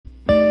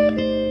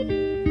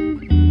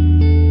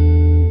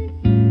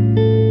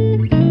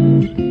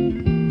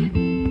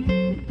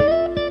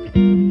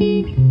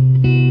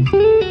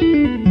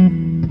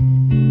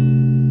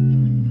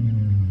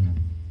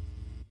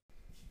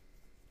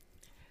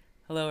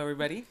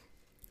everybody.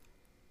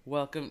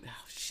 Welcome.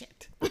 Oh,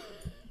 shit.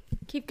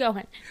 Keep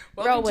going.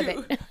 Welcome Roll with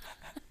to- it.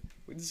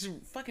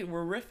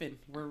 We're riffing.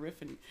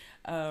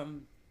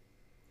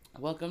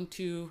 Welcome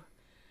to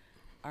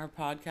our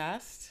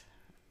podcast.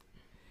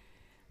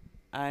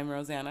 I'm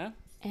Rosanna,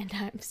 And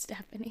I'm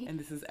Stephanie. and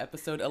this is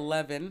episode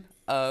 11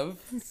 of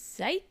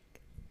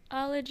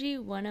Psychology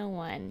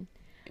 101.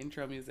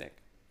 Intro Music.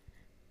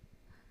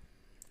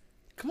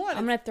 Come on.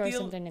 I'm gonna throw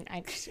something in.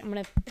 I'm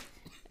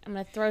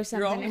gonna throw something.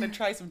 You're all in. gonna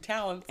try some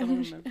talent, so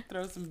I'm gonna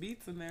throw some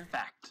beats in there.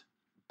 Fact.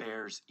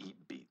 Bears eat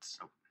beets.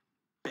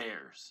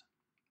 Bears.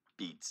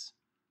 Beets.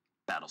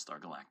 Battlestar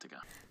Galactica.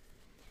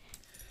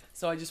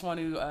 So I just want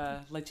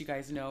to let you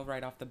guys know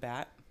right off the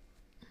bat,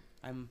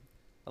 I'm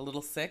a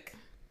little sick.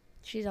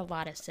 She's a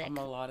lot of sick. I'm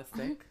a lot of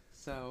sick,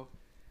 so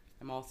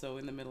I'm also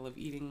in the middle of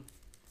eating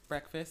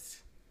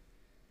breakfast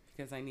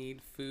because I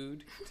need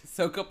food to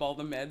soak up all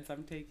the meds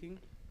I'm taking.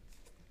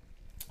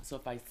 So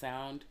if I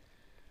sound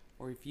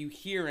or if you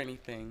hear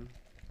anything,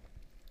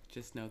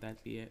 just know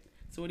that be it.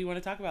 So what do you want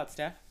to talk about,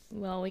 Steph?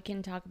 Well, we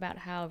can talk about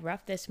how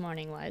rough this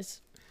morning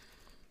was.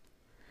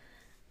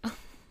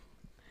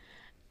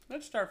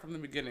 Let's start from the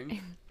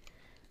beginning.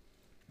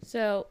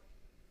 So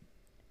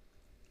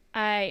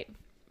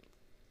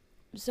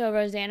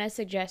Rosanna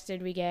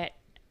suggested we get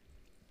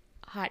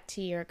hot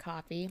tea or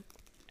coffee,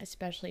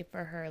 especially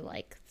for her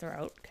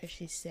throat because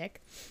she's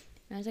sick.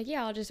 And I was like,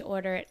 yeah, I'll just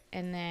order it,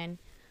 and then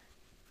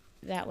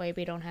that way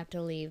we don't have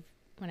to leave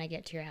when I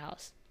get to your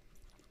house.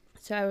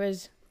 So I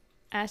was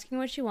asking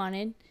what she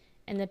wanted,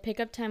 and the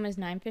pickup time was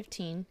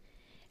 9:15.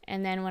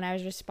 And then when I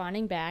was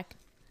responding back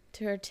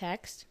to her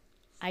text,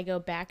 I go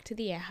back to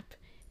the app,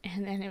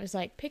 and then it was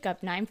like,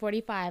 pickup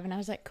 9:45, and I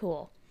was like,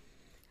 cool.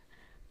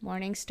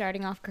 Morning's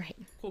starting off great.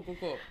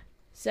 Cool.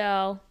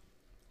 So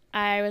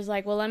I was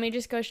like, well, let me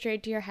just go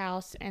straight to your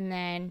house, and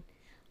then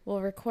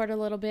we'll record a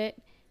little bit,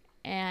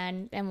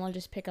 and then we'll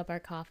just pick up our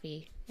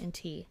coffee and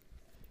tea.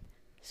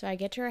 So I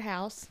get to her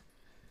house,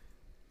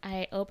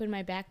 I open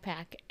my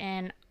backpack,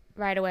 and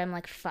right away I'm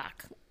like,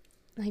 fuck,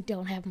 I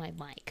don't have my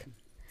mic.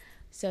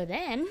 So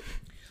then...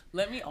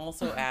 Let me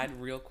also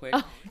add real quick.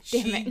 Oh,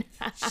 damn it.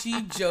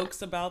 She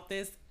jokes about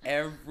this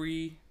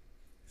every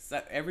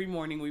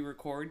morning we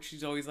record.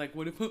 She's always like,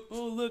 "What if?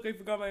 Oh, look, I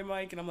forgot my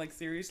mic." And I'm like,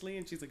 "Seriously?"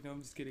 And she's like, "No,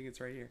 I'm just kidding.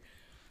 It's right here."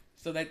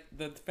 So that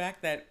the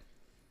fact that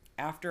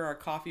after our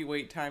coffee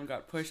wait time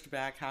got pushed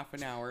back half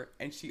an hour,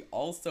 and she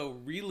also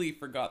really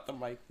forgot the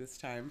mic this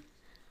time.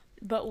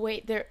 But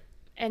wait,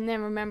 and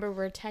then remember,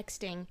 we're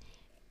texting.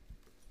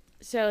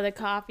 So the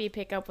coffee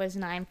pickup was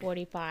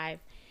 9:45.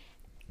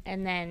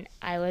 And then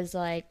I was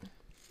like,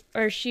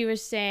 or she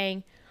was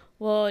saying,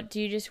 well, do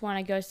you just want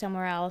to go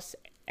somewhere else?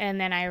 And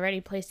then I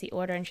already placed the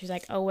order. And she's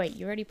like, oh, wait,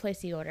 you already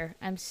placed the order.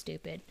 I'm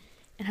stupid.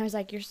 And I was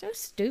like, you're so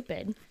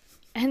stupid.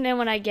 And then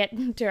when I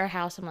get to her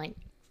house, I'm like,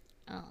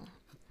 oh.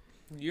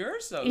 You're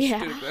so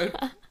stupid.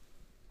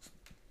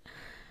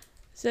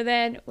 So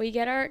then we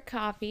get our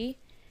coffee.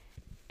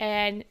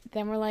 And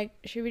then we're like,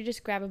 should we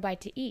just grab a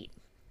bite to eat?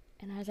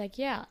 And I was like,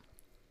 yeah.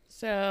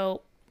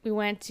 So we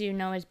went to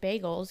Noah's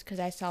Bagels because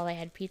I saw they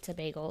had pizza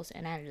bagels,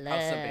 and I love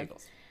House of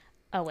Bagels.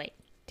 Oh wait,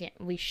 damn,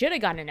 we should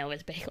have gone to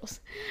Noah's Bagels.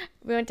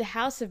 We went to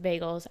House of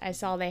Bagels. I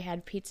saw they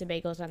had pizza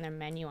bagels on their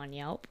menu on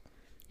Yelp,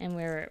 and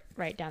we were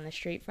right down the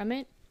street from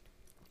it.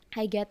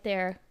 I get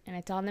there and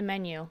it's on the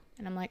menu,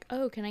 and I'm like,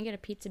 oh, can I get a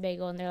pizza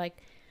bagel? And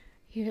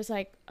he was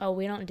like, oh,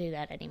 we don't do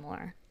that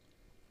anymore.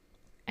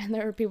 And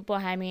there were people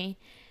behind me,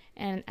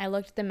 and I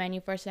looked at the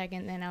menu for a second,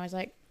 and then I was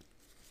like,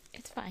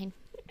 it's fine.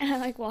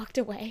 And I walked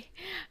away.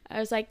 I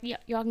was like,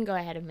 y'all can go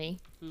ahead of me.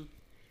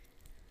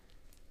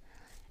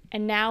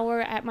 And now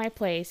we're at my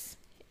place.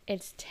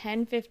 It's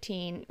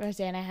 10:15.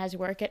 Rosanna has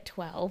work at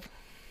 12.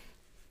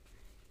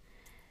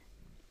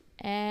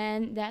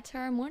 And that's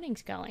how our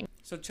morning's going.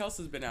 So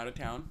Chelsea's been out of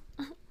town.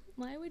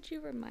 Why would you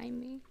remind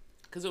me?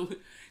 Because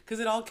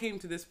it all came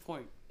to this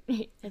point.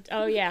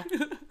 Oh, yeah.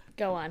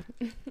 Go on.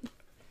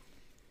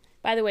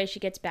 By the way, she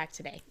gets back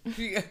today.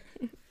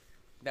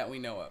 That we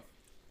know of.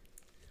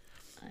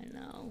 I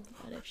know,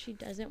 but if she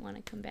doesn't want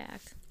to come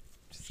back,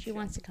 she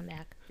wants to come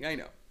back. Yeah, I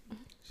know.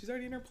 She's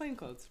already in her plain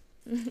clothes.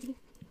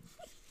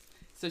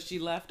 So she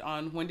left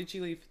on, when did she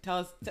leave? Tell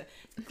us.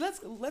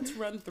 Let's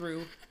run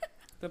through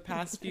the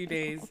past few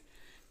days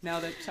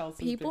now that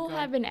Chelsea's People been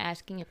have been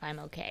asking if I'm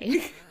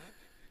okay.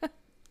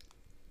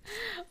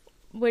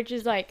 Which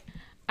is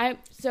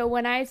so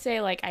when I say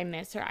I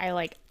miss her,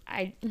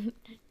 I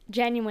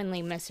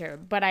genuinely miss her,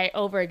 but I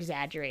over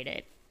exaggerate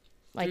it.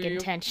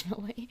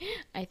 Intentionally,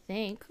 I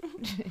think.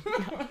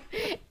 No,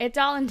 it's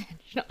all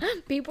intentional.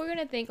 People are going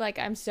to think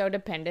I'm so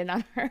dependent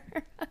on her.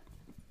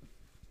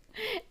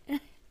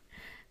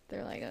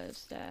 They're like, oh,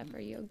 Steph, are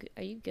you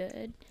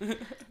good?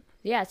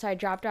 Yeah, so I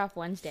dropped off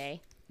Wednesday.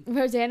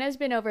 Rosanna's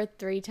been over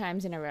 3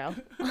 times in a row.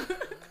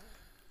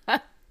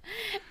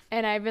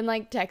 And I've been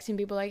texting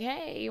people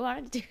hey, you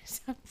want to do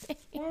something?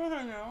 Well,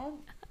 I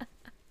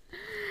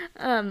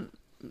know.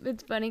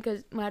 It's funny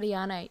because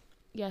Mariana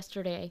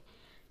yesterday,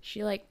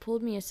 she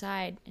pulled me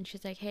aside and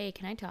she's like, hey,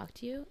 can I talk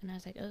to you? And I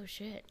was like, oh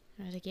shit.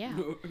 And I was like, yeah.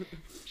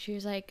 She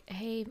was like,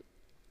 hey,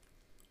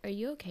 are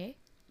you okay?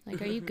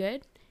 Like, are you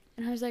good?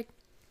 And I was like,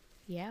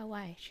 yeah,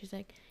 why? She's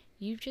like,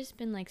 you've just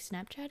been like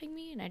Snapchatting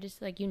me, and I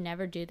just like, you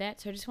never do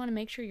that, so I just want to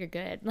make sure you're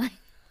good. Like,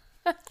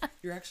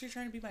 You're actually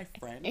trying to be my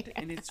friend,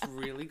 and it's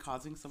really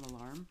causing some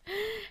alarm.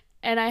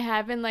 and I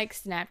have been like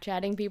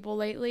Snapchatting people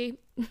lately.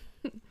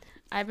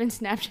 I've been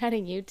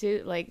Snapchatting you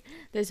too, like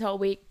this whole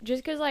week,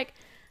 just because like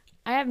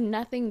I have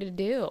nothing to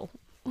do.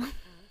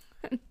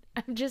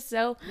 I'm just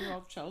so You're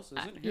off Chelsea,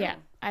 isn't here? yeah.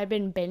 I've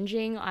been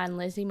binging on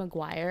Lizzie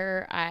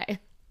McGuire.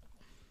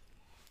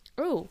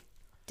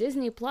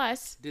 Disney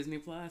Plus. Disney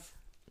Plus.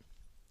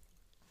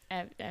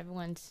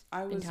 Everyone's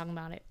been talking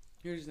about it.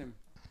 Here's the thing.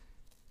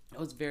 I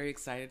was very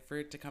excited for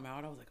it to come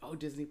out. I was like, oh,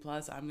 Disney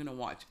Plus, I'm going to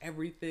watch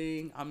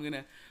everything.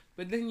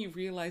 But then you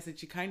realize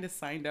that you kind of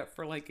signed up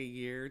for like a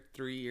year,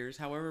 3 years,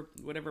 however,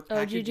 whatever package.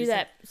 Oh, did you do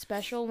that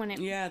special when it...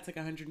 Yeah, it's like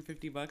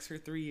 $150 for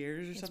 3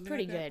 years or something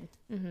pretty like that.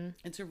 good. Mm-hmm.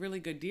 It's a really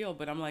good deal,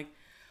 but I'm like,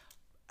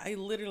 I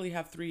literally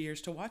have 3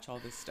 years to watch all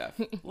this stuff.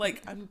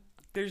 Like,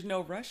 there's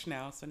no rush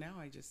now, so now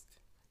I just...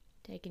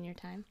 Taking your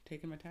time.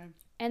 Taking my time.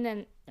 And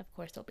then, of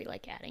course, they'll be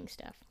like adding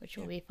stuff, which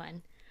will be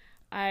fun.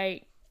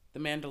 The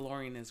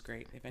Mandalorian is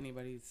great. If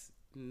anybody's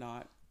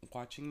not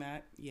watching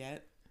that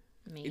yet,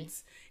 Me.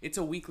 It's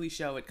a weekly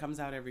show. It comes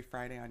out every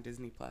Friday on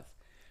Disney Plus,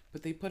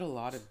 but they put a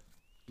lot of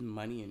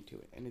money into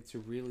it, and it's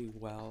really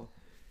well.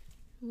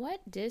 What?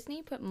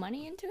 Disney put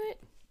money into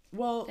it?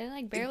 Well, They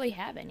like barely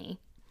have any.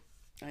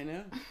 I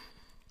know.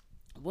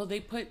 Well, they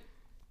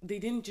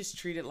didn't just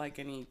treat it like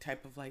any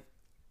type of like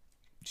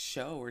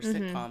show or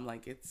sitcom.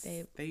 Like it's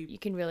You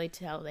can really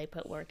tell they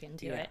put work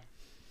into it.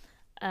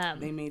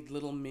 They made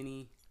little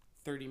mini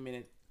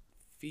 30-minute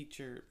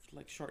feature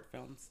like short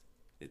films.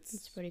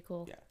 It's pretty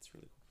cool. Yeah, it's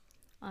really cool.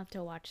 I'll have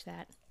to watch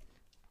that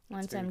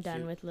once very I'm done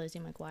cute. with Lizzie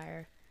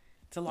McGuire.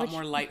 It's a lot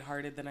more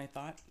lighthearted than I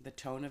thought. The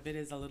tone of it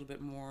is a little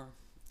bit more.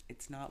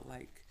 It's not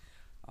like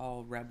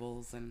all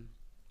Rebels and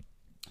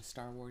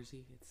Star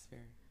Warsy. It's cool.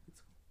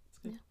 It's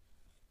good. Yeah.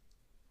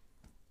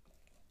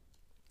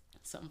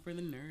 Something for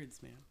the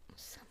nerds, man.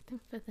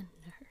 Something for the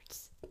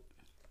nerds.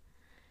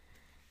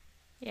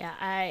 Yeah,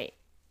 I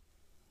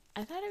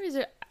thought it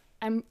was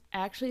I'm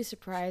actually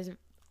surprised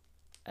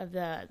of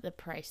the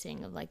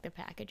pricing of like the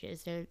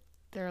packages.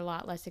 They're a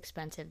lot less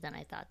expensive than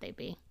I thought they'd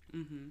be.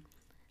 Mm-hmm.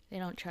 They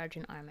don't charge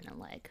an arm and a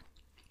leg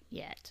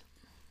yet.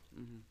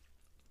 Mm-hmm.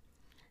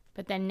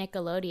 But then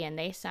Nickelodeon,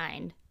 they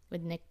signed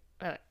with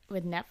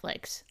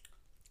Netflix.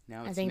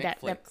 Now it's I think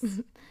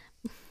Netflix.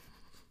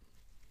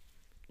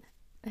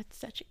 That's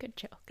such a good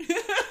joke.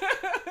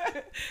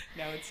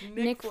 Now it's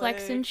Nick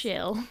Flex and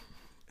Chill.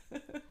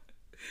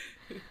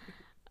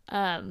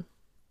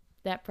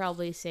 That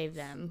probably saved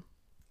them.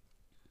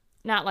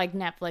 Not like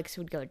Netflix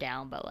would go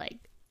down, but like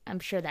I'm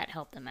sure that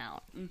helped them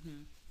out.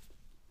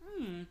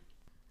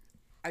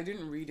 I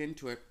didn't read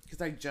into it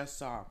because I just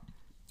saw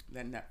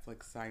that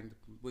Netflix signed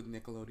with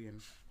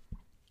Nickelodeon,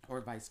 or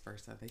vice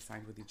versa. They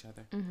signed with each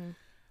other. Mm-hmm.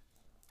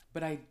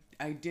 But I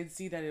did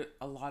see that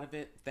a lot of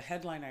it, the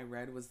headline I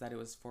read was that it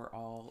was for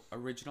all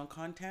original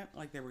content.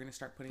 Like they were going to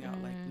start putting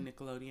out like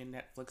Nickelodeon,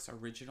 Netflix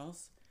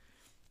originals.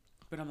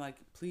 But I'm like,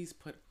 please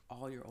put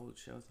all your old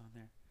shows on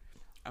there.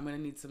 I'm going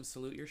to need some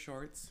Salute Your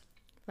Shorts.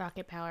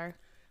 Rocket Power.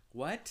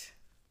 What?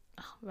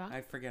 Oh,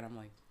 I forget. I'm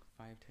like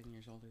 5-10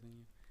 years older than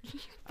you.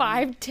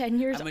 5-10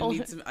 years I'm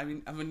old.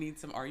 I'm gonna need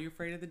some Are You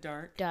Afraid of the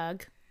Dark?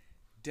 Doug.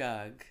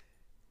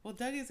 Well,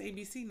 Doug is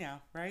ABC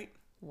now, right?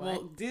 What?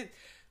 Well,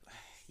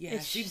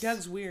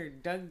 Doug's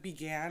weird. Doug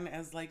began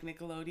as like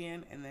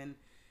Nickelodeon, and then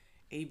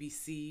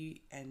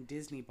ABC and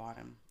Disney bought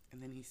him,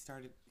 and then he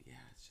started. Yeah,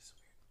 it's just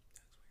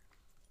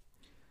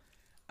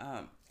weird. Doug's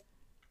weird.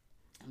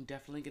 I'm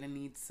definitely gonna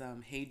need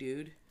some Hey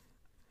Dude,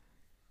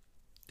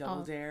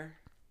 Double Dare,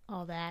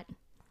 All that.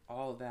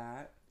 all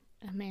that.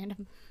 Amanda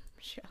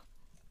show.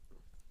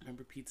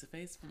 Remember Pizza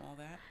Face from All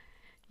That?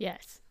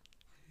 Yes.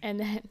 And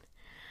then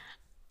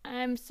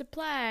I'm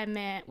Supply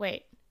Man.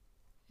 Wait.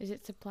 Is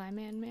it Supply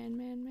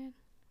Man?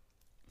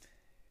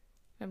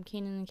 From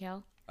Kenan and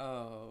Kel?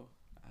 Oh,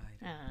 I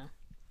don't know.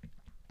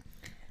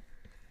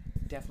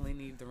 Definitely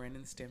need the Ren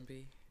and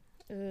Stimpy.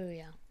 Ooh,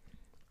 yeah.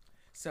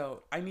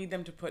 So I need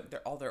them to put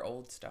all their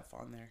old stuff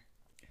on there.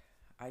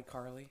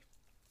 iCarly.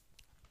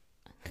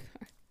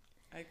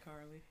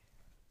 iCarly.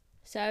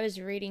 So I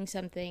was reading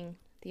something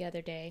the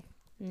other day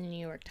in the New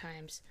York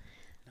Times.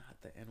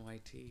 Not the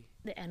NYT.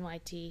 The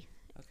NYT.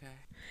 Okay.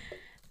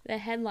 The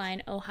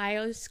headline,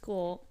 Ohio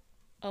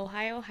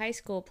high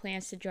school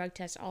plans to drug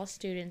test all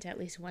students at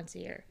least once a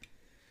year.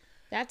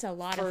 That's a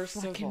lot First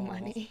of fucking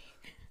money.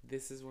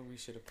 This is when we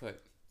should have put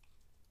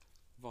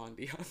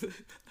Vondi on the...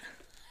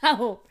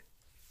 Oh,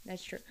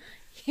 that's true.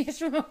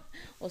 Yes,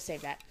 we'll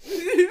save that.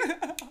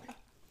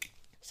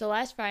 So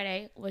last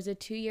Friday was a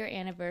 2-year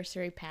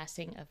anniversary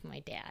passing of my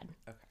dad.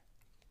 Okay.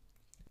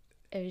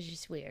 It was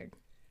just weird.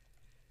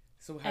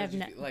 So how did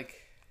you feel?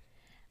 Like...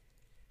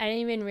 I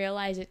didn't even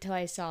realize it till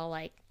I saw,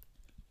 like,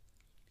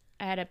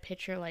 I had a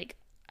picture, like,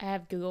 I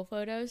have Google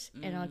Photos,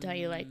 and I'll tell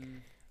you, like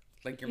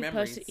your he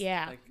memories. posted,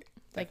 yeah,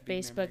 like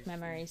Facebook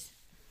memories.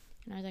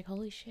 And I was like,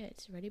 holy shit,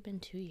 it's already been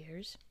 2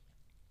 years.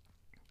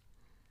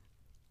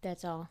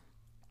 That's all.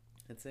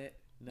 That's it.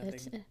 Nothing.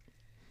 That's it.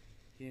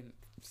 You didn't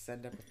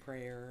send up a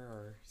prayer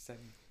or send.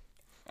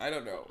 I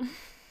don't know.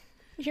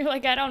 You're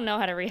like, I don't know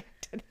how to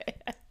react to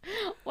that.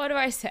 What do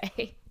I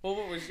say? Well,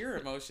 what was your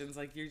emotions?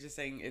 Like, you're just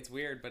saying it's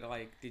weird, but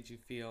like, did you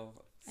feel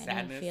I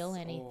sadness didn't feel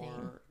anything.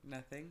 or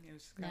nothing? It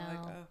was just kind of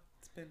like, No. oh,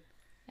 it's been.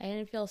 I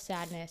didn't feel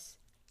sadness.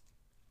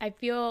 I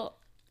feel,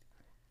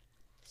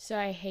 so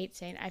I hate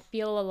saying, I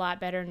feel a lot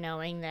better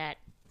knowing that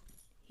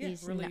Yeah,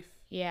 he's relief.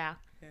 yeah.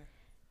 Yeah.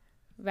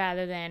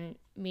 Rather than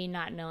me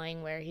not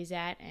knowing where he's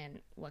at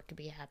and what could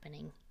be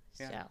happening.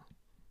 Yeah. So,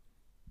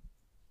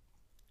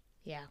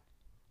 yeah.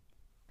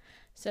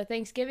 So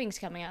Thanksgiving's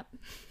coming up.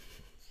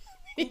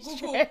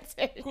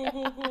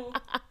 Cool.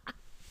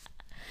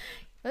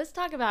 Let's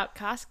talk about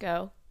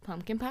Costco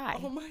pumpkin pie.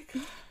 Oh my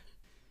god.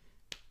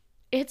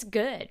 It's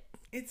good.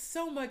 It's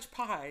so much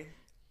pie.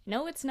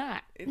 No, it's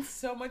not. It's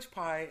so much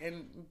pie,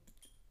 and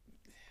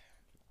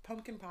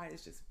pumpkin pie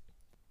is just.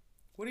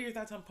 What are your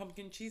thoughts on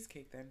pumpkin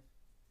cheesecake then?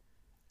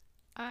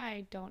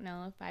 I don't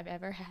know if I've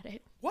ever had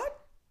it.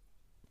 What?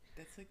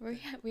 That's like.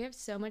 We have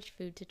so much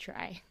food to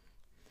try.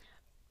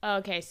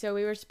 Okay, so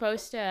we were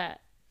supposed to.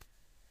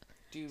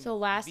 Do So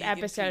last vegan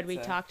episode we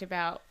pizza. talked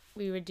about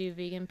we would do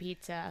vegan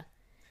pizza.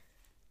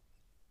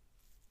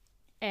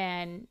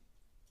 And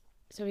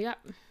so we got.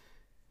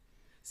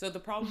 So the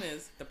problem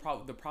is the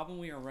problem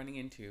we are running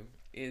into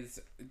is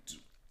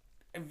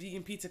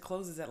vegan pizza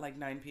closes at like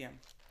 9 p.m.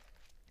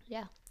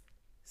 Yeah.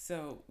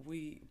 So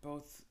we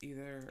both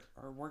either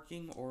are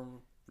working or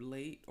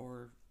late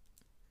or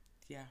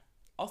yeah.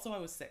 Also, I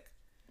was sick,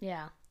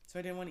 Yeah. so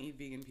I didn't want to eat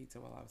vegan pizza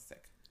while I was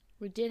sick,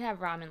 We did have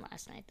ramen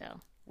last night though.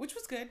 which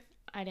was good.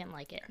 I didn't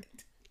like it.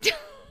 I'm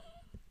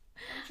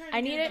trying to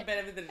I give need it it- the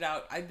benefit of the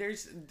doubt.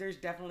 There's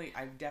definitely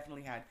I've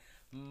definitely had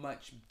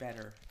much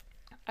better.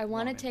 I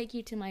want to Ramen. take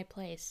you to my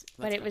place,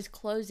 but Let's it go. was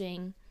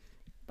closing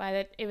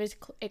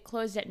it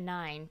closed at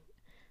 9.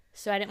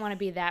 So I didn't want to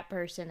be that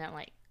person that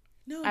like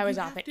No, I was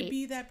you off have at to 8.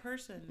 be that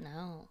person.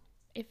 no.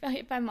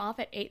 If I'm off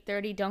at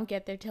 8:30, don't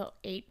get there till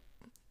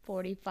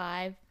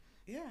 8:45.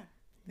 Yeah,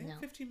 they have No.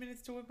 15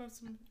 minutes to whip up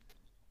some.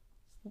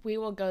 We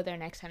will go there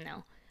next time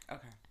though.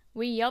 Okay.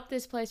 We Yelped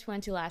this place we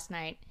went to last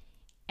night,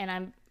 and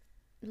I'm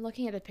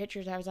looking at the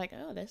pictures. I was like,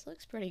 "Oh, this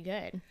looks pretty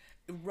good."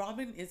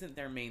 Ramen isn't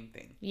their main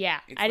thing. Yeah,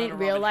 It's I not didn't a ramen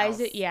realize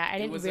house. it. Yeah, I It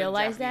didn't was a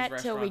realize Japanese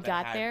that till we restaurant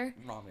that got had there.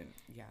 Ramen,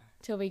 yeah.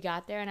 Till we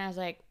got there, and I was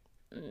like,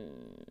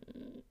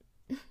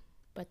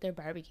 but their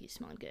barbecue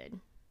smelled good.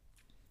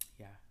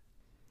 Yeah.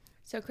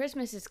 So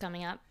Christmas is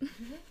coming up.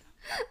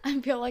 I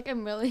feel like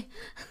I'm really.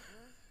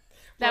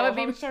 Well, That would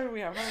how be much time do we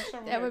have? How much time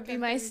do we that have? would be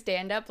my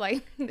stand up,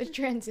 like the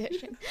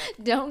transition.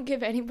 Don't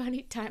give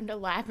anybody time to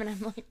laugh, and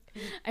I'm like,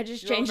 I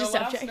just You want changed the no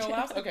laughs? subject. No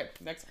laughs? Okay,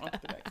 next on to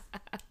the next.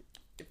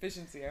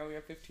 Efficiency. I only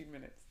have 15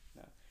 minutes.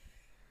 No.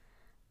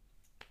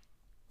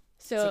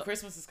 So So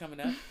Christmas is coming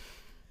up.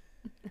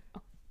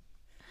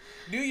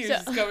 New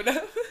Year's is coming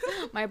up.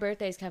 my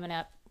birthday's coming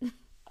up.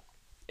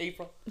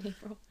 April.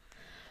 April.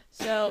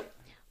 So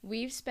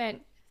we've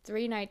spent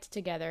 3 nights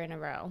together in a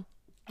row.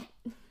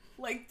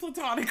 Like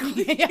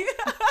platonically.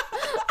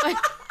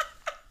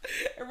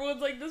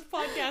 Everyone's like, this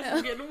podcast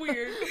is getting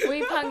weird.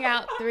 We've hung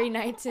out 3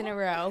 nights in a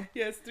row.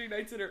 Yes, 3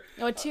 nights in a row.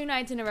 Well, 2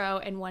 nights in a row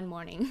and 1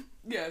 morning.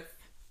 Yes.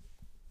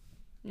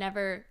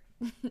 Never.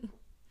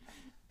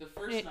 The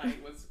first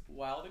night was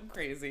wild and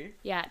crazy.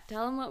 Yeah,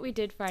 tell them what we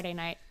did Friday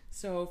night.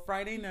 So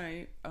Friday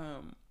night,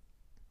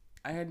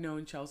 I had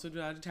known Chelsea was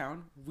out of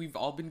town. We've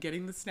all been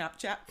getting the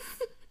Snapchat.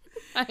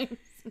 So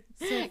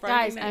Friday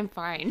Guys, night- I'm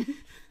fine.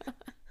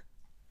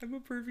 I'm a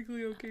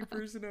perfectly okay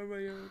person on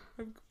my own.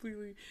 I'm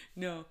completely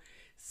no.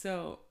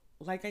 So,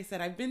 like I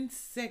said, I've been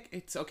sick.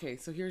 It's okay.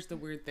 So here's the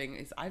weird thing: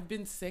 is I've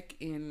been sick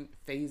in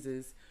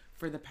phases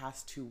for the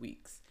past 2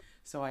 weeks.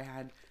 So I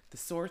had the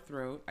sore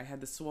throat, I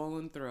had the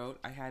swollen throat,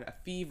 I had a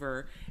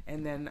fever,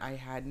 and then I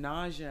had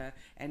nausea,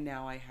 and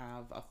now I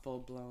have a full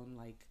blown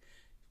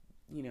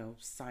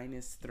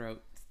sinus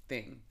throat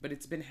thing. But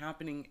it's been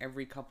happening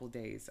every couple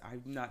days.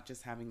 I'm not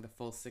just having the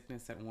full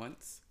sickness at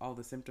once, all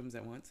the symptoms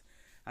at once.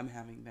 I'm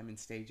having them in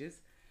stages.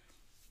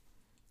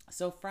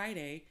 So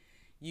Friday,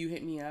 you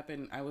hit me up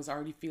and I was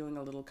already feeling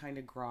a little kind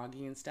of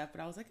groggy and stuff, but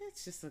I was like,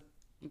 it's just a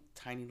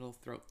tiny little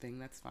throat thing.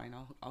 That's fine.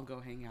 I'll go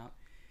hang out.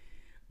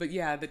 But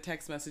yeah, the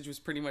text message was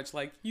pretty much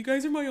like, you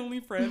guys are my only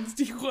friends.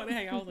 Do you want to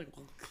hang out? I was like,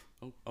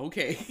 well,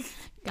 okay.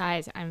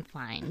 Guys, I'm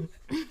fine.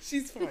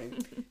 She's fine.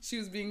 She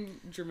was being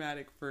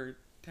dramatic for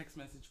text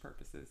message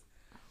purposes.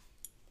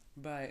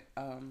 But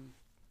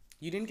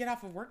you didn't get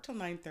off of work till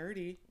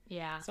 9:30.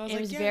 Yeah, So I was it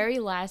like, was yeah. very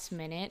last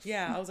minute.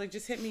 Yeah, I was like,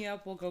 just hit me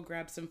up. We'll go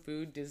grab some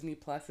food. Disney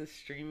Plus is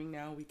streaming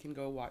now. We can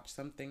go watch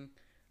something.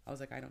 I was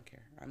like, I don't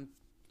care. I'm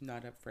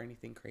not up for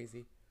anything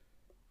crazy.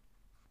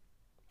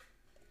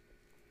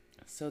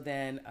 So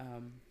then,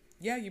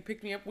 yeah, you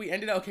picked me up. We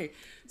ended up, okay.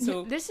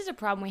 So, This is a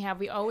problem we have.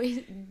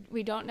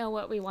 We don't know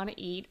what we want to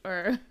eat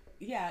or.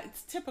 yeah,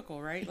 it's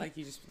typical, right? Like,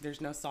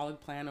 there's no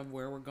solid plan of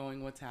where we're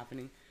going, what's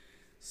happening.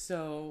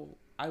 So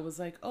I was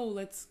like, oh,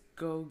 let's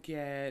go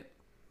get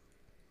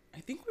I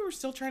think we were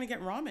still trying to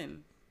get ramen.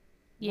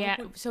 Yeah,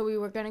 would- so we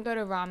were going to go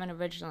to ramen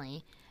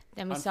originally.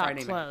 Then we On saw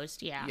Friday it night.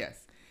 closed. Yeah.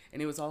 Yes.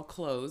 And it was all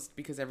closed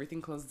because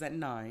everything closes at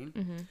 9.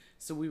 Mm-hmm.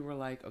 So we were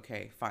like,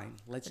 okay, fine.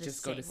 Let's Go to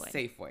just go to Safeway.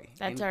 Safeway.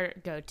 That's and our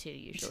go-to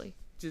usually.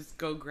 just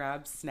go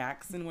grab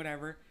snacks and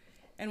whatever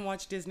and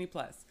watch Disney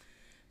Plus.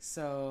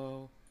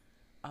 So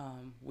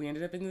we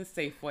ended up in the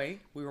Safeway.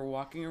 We were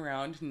walking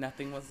around.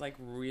 Nothing was like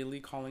really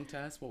calling to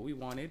us what we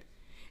wanted.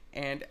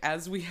 And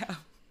as we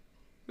have,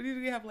 what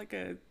did we have? Like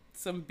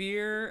some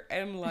beer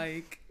and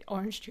like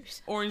Orange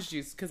juice. orange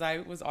juice because I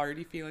was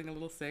already feeling a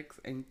little sick,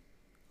 and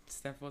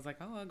Steph was like,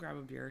 "Oh, I'll grab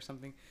a beer or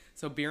something."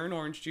 So beer and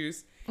orange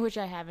juice. Which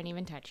I haven't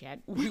even touched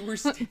yet.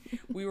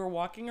 We were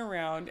walking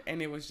around,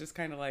 and it was just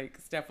kind of like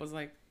Steph was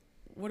like,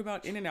 "What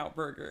about In-N-Out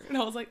Burger?" And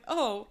I was like,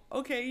 "Oh,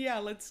 okay, yeah,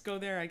 let's go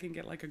there. I can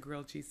get like a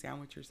grilled cheese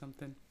sandwich or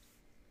something."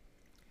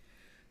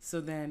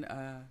 So then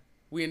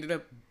we ended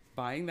up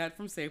buying that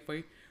from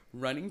Safeway,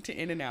 running to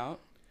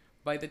In-N-Out.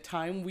 By the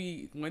time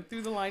we went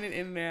through the line at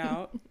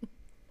In-N-Out,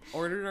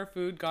 ordered our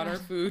food, got our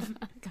food,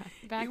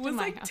 Back it to was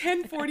my like house.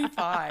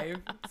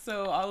 10:45.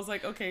 So I was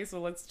like, okay, so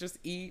let's just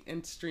eat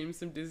and stream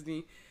some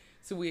Disney.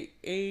 So we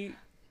ate,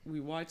 we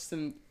watched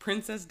some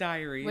Princess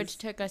Diaries. Which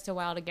took us a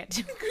while to get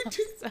to.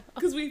 So.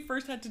 Because we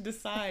first had to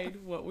decide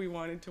what we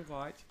wanted to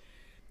watch.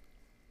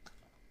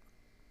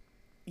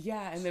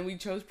 Yeah, and then we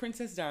chose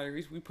Princess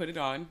Diaries. We put it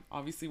on.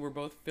 Obviously, we're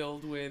both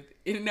filled with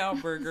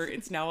In-N-Out Burger.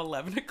 It's now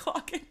 11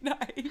 o'clock at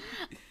night.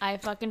 I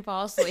fucking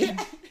fall asleep.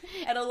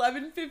 At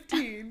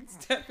 11:15,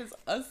 Steph is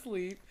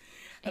asleep.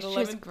 At It's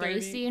just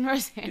Gracie and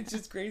Rosanna. It's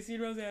just Gracie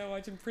and Rosanna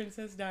watching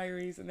Princess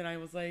Diaries. And then I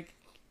was like,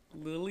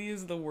 Lily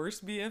is the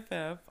worst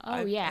BFF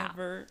I've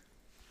ever.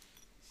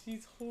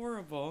 She's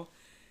horrible.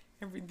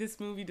 This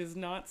movie does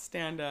not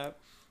stand up.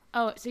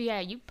 Oh, so yeah,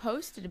 you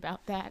posted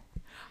about that.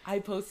 I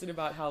posted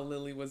about how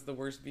Lily was the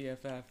worst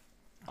BFF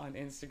on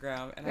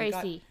Instagram, and I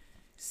got Gracie.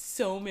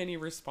 so many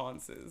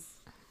responses.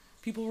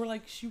 People were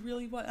like, "She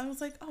really was." I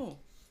was like, "Oh,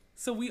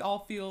 so we all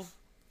feel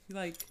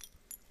like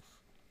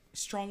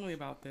strongly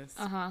about this."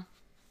 Uh-huh.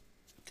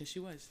 Because she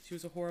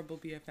was a horrible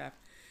BFF.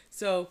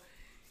 So,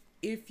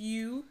 if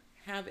you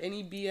have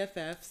any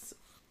BFFs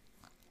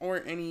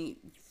or any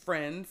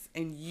friends,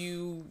 and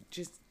you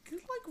just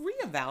like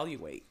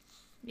reevaluate.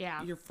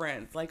 Yeah. Your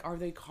friends, like, are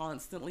they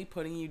constantly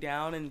putting you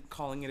down and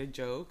calling it a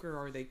joke, or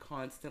are they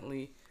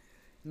constantly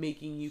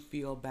making you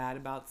feel bad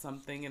about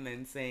something and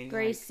then saying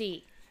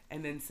Gracie.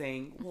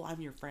 well,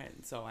 I'm your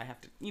friend, so I have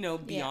to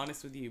be Yeah.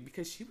 honest with you,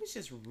 because she was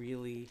just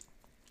really,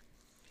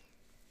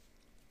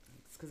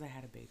 it's because I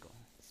had a bagel.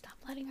 Stop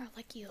letting her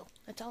lick you.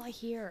 That's all I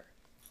hear.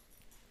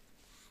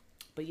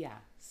 But yeah,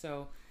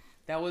 so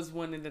that was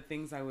one of the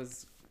things I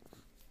was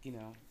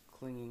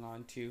clinging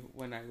on to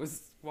when I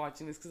was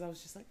watching this, because I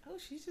was just like, oh,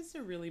 she's just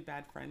a really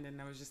bad friend.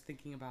 And I was just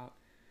thinking about,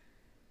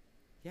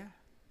 yeah.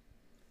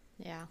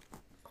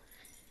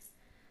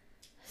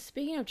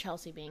 Speaking of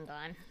Chelsea being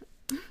gone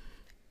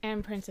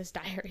and Princess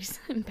Diaries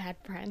and bad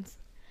friends,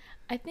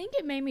 I think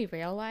it made me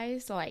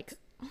realize, like,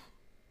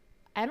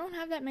 I don't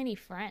have that many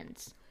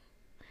friends.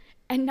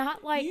 And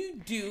not like...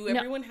 You do. No.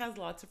 Everyone has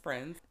lots of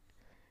friends.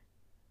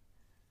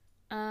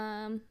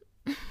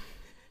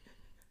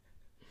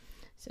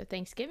 So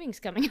Thanksgiving's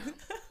coming up.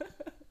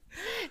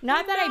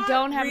 Not that I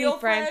don't have any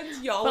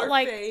friends, Y'all but are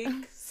like, fake.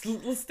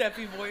 Little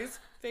Steffi voice.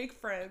 Fake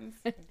friends.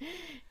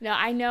 no,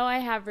 I know I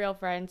have real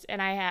friends,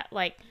 and I have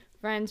like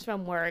friends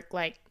from work,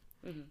 like,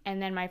 Mm-hmm.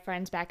 and then my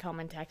friends back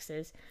home in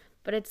Texas.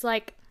 But it's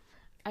like,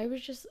 I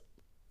was just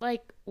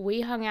like,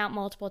 we hung out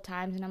multiple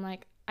times, and I'm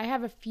like, I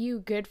have a few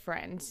good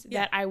friends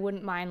that I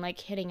wouldn't mind like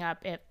hitting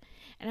up if.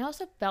 And I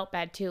also felt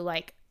bad too,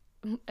 like,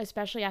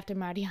 especially after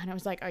Mariana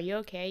was like, "Are you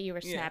okay? You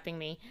were snapping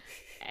me."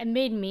 It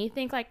made me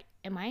think, like,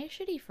 am I a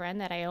shitty friend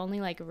that I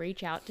only like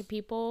reach out to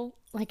people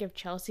like if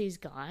Chelsea's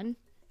gone?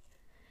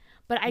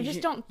 But I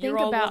just don't think You're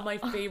all, about well,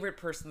 my favorite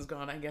person's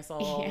gone. I guess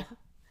I'll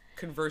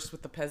converse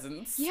with the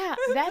peasants. Yeah,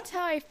 that's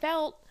how I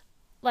felt,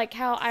 like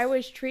how I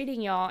was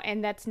treating y'all,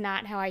 and that's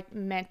not how I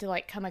meant to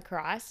like come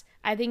across.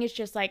 I think it's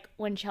just like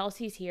when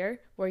Chelsea's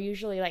here, we're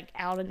usually like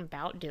out and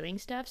about doing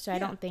stuff, so I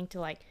don't think to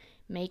like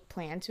make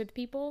plans with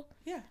people.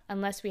 Yeah.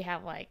 Unless we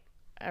have like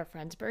a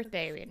friend's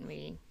birthday and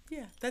we...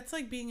 Yeah, that's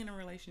like being in a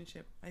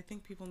relationship. I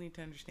think people need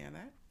to understand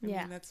that. I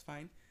mean, that's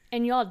fine.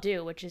 And y'all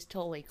do, which is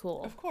totally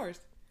cool. Of course.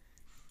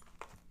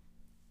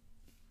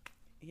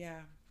 Yeah.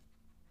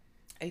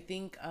 I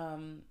think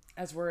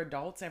as we're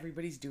adults,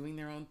 everybody's doing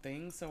their own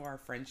thing. So our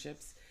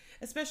friendships,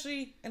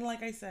 especially, and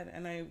like I said,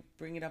 and I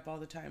bring it up all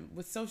the time,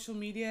 with social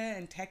media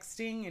and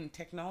texting and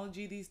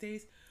technology these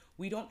days,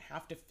 we don't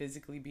have to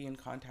physically be in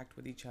contact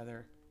with each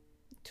other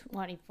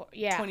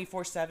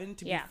 24/7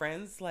 to be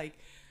friends. Like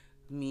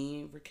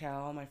me,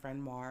 Raquel, my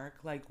friend Mark,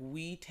 like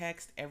we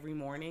text every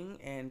morning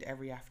and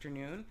every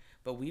afternoon,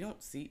 but we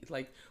don't see,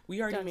 like,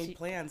 we already made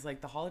plans, like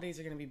the holidays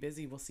are going to be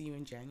busy, we'll see you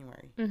in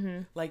January.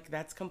 Mm-hmm. Like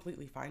that's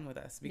completely fine with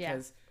us,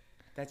 because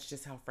that's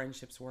just how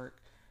friendships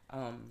work,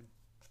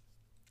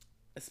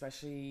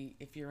 especially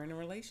if you're in a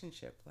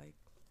relationship. Like,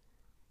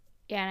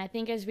 yeah, and I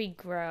think as we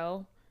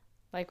grow,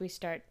 like we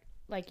start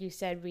like you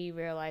said, we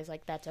realized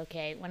like that's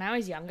okay. When I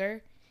was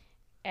younger,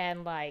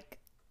 and like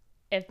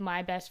if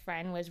my best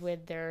friend was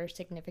with their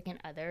significant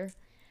other,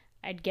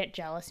 I'd get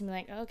jealous and be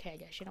like, okay, I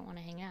guess you don't want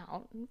to hang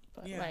out.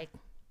 But Yeah. like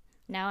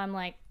now I'm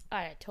like,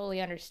 I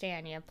totally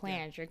understand. You have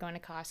plans. You're going to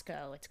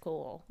Costco. It's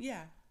cool.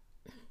 Yeah.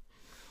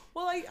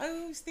 Well, I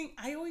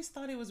always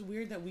thought it was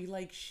weird that we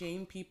like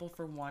shame people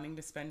for wanting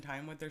to spend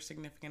time with their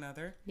significant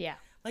other. Yeah.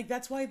 Like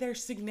that's why they're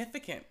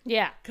significant.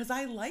 Yeah. Because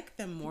I like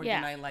them more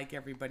Yeah. than I like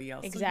everybody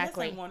else.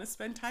 Exactly. So yes, I want to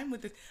spend time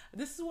with this.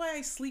 This is why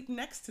I sleep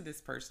next to this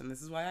person.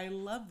 This is why I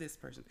love this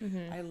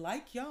person. I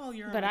like y'all.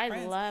 You're But my I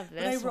friends. love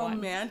But I this one.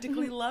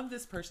 romantically love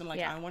this person. Like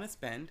Yeah. I want to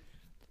spend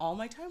all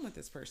my time with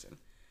this person.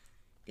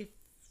 If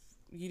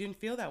you didn't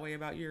feel that way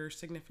about your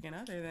significant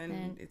other, then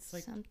And it's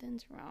like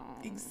something's wrong.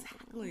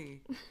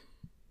 exactly.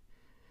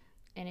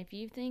 And if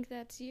you think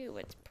that's you,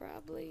 it's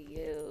probably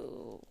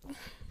you.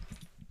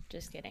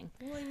 Just kidding.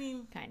 Well, I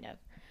mean, Kind of.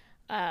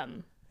 I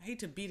hate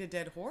to beat a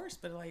dead horse,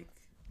 but like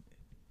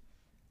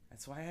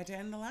that's why I had to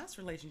end the last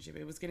relationship.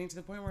 It was getting to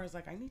the point where I was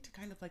like, I need to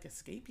kind of like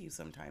escape you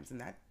sometimes, and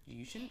that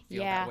you shouldn't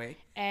feel Yeah. that way.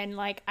 And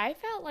like I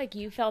felt like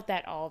you felt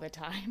that all the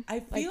time.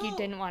 I like you feel-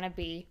 didn't want to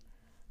be.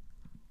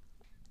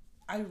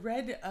 I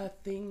read a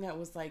thing that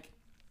was like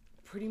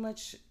pretty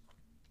much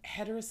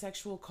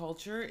heterosexual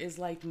culture is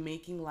like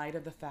making light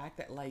of the fact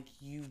that like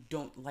you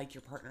don't like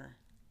your partner.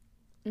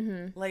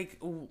 Like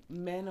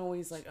men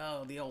always like,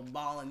 oh, the old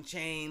ball and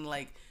chain.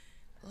 Like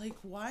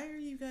why are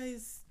you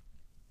guys?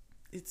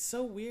 It's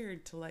so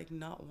weird to like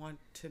not want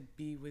to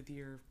be with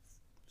your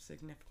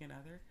significant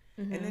other,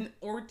 and then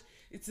or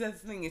it's that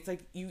thing. It's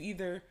like you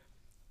either.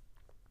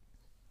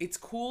 It's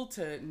cool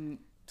to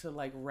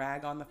like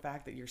rag on the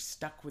fact that you're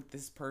stuck with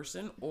this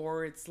person,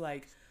 or it's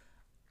like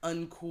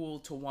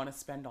uncool to want to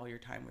spend all your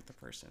time with the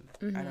person.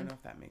 I don't know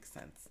if that makes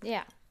sense,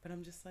 Yeah. but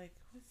I'm just like,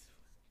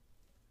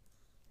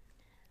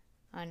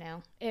 I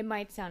know. It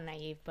might sound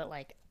naive, but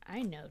like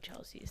I know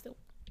Chelsea's the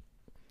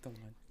one.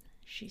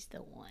 she's the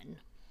one.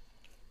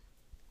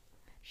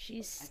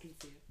 She's I can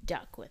see it.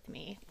 stuck with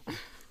me.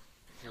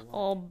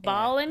 Oh,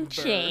 ball and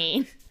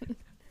chain.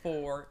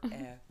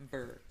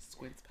 Forever.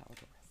 Squints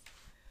Palatoris.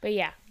 But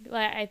yeah,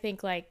 I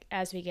think like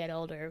as we get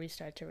older, we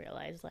start to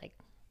realize like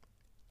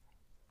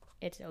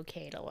it's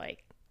okay to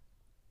like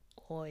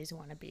always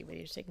want to be with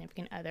your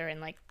significant other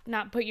and like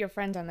not put your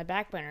friends on the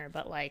back burner,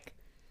 but like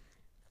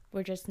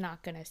we're just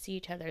not gonna see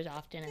each other as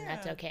often, and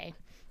that's Yeah. okay.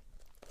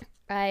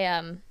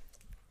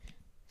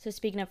 So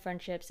speaking of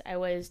friendships, I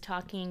was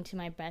talking to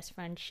my best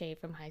friend Shay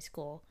from high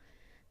school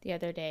the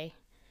other day.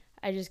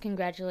 I just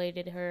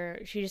congratulated her.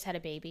 She just had a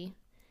baby,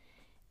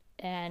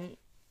 and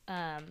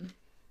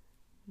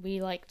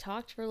we like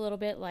talked for a little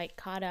bit, like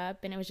caught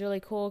up, and it was really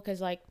cool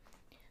because like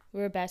we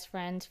were best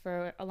friends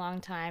for a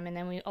long time, and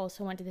then we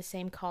also went to the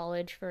same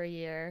college for a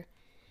year,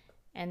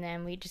 and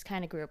then we just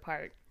kind of grew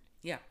apart,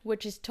 Yeah.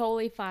 which is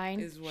totally fine.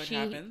 Is what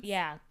happens.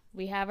 Yeah,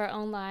 we have our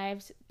own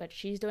lives, but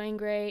she's doing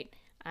great,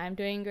 I'm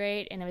doing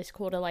great, and it was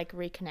cool to like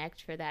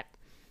reconnect for that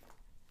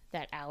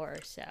hour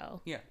or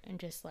so. Yeah. And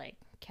just like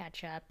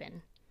catch up,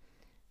 and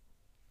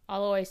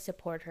I'll always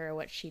support her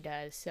what she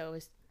does, so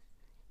it's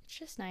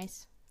just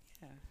nice.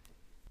 Yeah.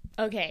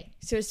 Okay,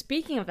 so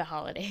speaking of the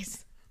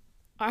holidays,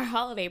 our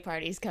holiday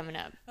party's coming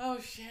up. Oh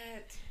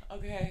shit.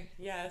 Okay.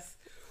 Yes.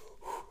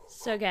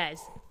 So guys,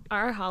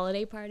 our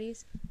holiday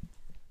parties,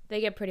 they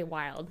get pretty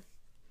wild.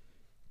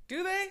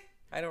 Do they?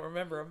 I don't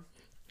remember them.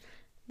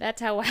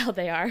 That's how wild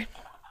they are.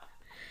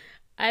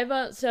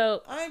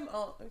 So I'm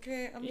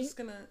okay. I'm just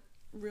gonna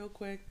real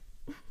quick.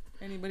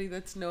 Anybody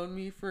that's known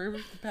me for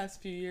the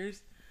past few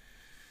years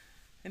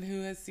and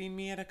who has seen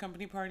me at a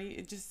company party,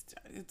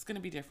 it's gonna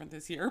be different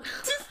this year.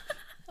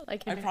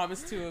 like I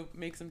promise to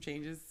make some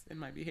changes in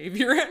my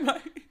behavior and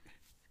my.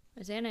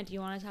 Rosanna, do you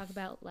want to talk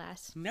about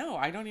last? No,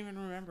 I don't even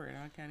remember it.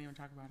 I can't even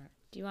talk about it.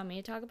 Do you want me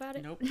to talk about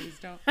it? Nope, please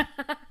don't.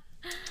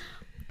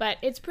 But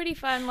it's pretty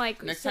fun.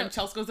 Like Next time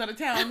Chelsea goes out of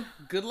town,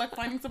 good luck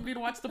finding somebody to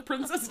watch the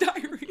Princess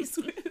Diaries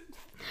with.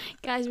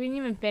 guys, we didn't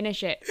even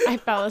finish it. I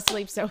fell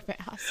asleep so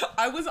fast.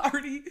 I was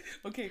already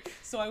okay.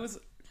 So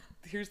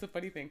here's the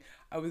funny thing.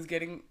 I was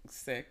getting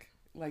sick.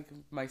 Like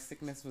my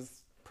sickness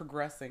was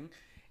progressing,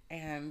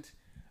 and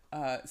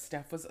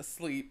Steph was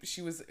asleep.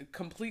 She was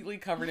completely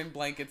covered in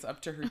blankets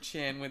up to her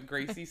chin, with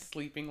Gracie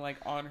sleeping like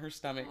on her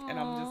stomach. And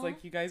I'm just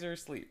like, you guys are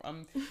asleep.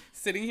 I'm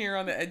sitting here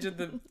on the edge of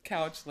the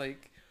couch,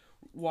 like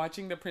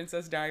watching the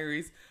Princess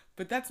Diaries.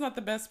 But that's not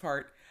the best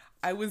part.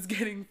 I was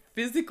getting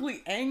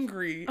physically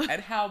angry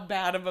at how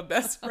bad of a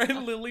best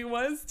friend Lily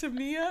was to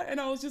Mia. And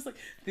I was just like,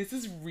 this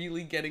is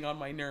really getting on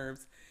my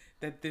nerves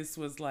that this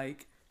was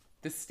like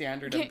the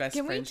standard of best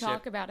friendship. Can we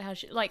talk about how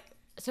she, like,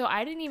 so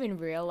I didn't even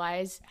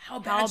realize How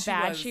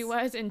bad she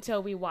was.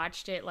 until we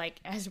watched it, like,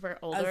 as we're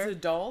older. As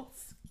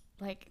adults,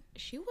 Like,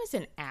 she was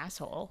an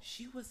asshole.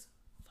 she was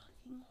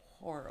fucking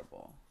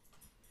horrible.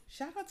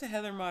 Shout out to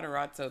Heather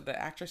Matarazzo, the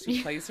actress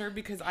who plays her,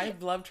 because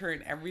I've loved her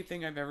in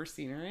everything I've ever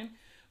seen her in.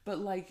 But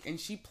like, and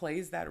she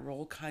plays that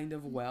role kind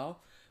of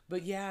well.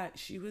 But yeah,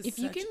 she was. If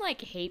you can,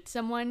 like, hate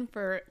someone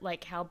for,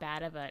 like, how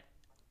bad of a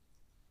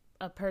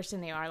a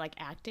person they are, like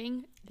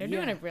acting, they're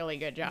doing a really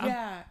good job.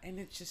 Yeah, and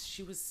it's just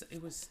she was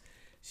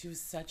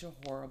such a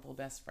horrible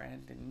best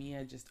friend, and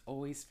Mia just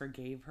always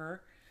forgave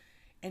her.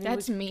 And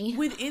That's me.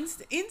 With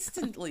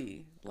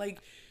instantly, like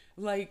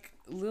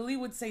Lily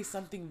would say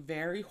something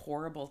very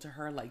horrible to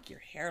her, like, your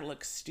hair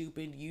looks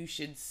stupid, you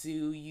should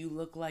sue, you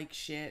look like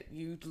shit,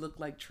 you look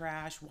like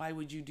trash, why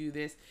would you do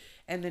this?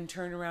 And then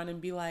turn around and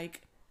be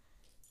like,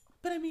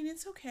 but I mean,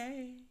 it's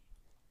okay.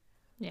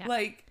 Yeah.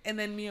 Like, and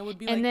then Mia would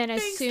be and like, then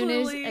thanks,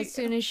 Lily. as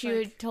soon as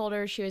she told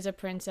her she was a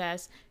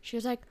princess, she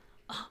was like,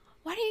 oh,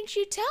 why didn't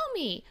you tell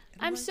me?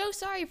 I'm so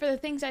sorry for the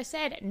things I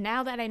said.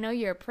 Now that I know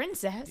you're a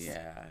princess.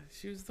 Yeah,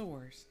 she was the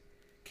worst.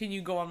 Can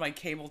you go on my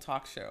cable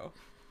talk show?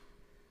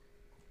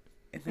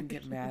 And then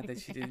get mad that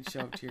she didn't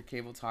show up to your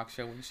cable talk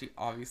show when she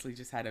obviously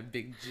just had a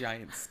big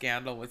giant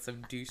scandal with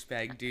some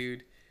douchebag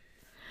dude.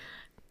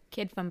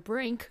 Kid from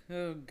Brink.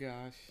 Oh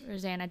gosh.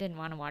 Roseanne, I didn't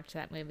want to watch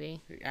that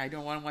movie. I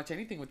don't want to watch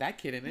anything with that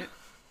kid in it.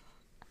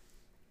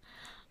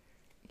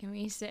 Can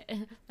we sit,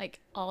 like,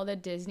 all the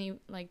Disney,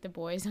 like, the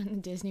boys on the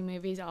Disney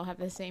movies all have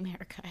the same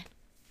haircut?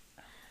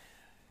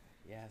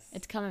 Yes.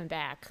 It's coming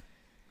back.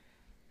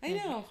 I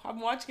know. I'm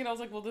watching it. I was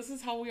like, well, this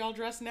is how we all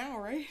dress now,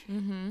 right?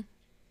 Mm-hmm.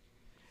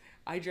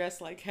 I dress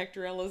like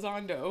Hector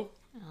Elizondo.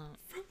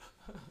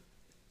 Oh.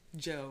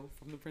 Joe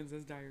from The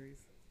Princess Diaries.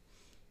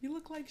 You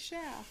look like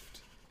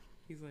Shaft.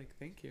 He's like,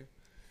 thank you.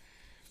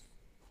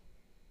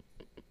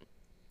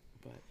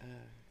 But,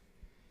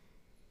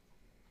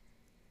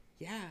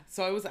 yeah.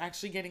 So I was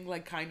actually getting,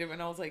 like, kind of,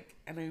 and I was like,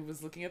 and I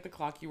was looking at the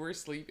clock. You were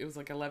asleep. It was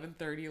like 11:30,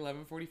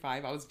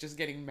 11:45. I was just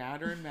getting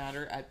madder and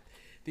madder at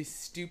this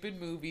stupid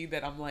movie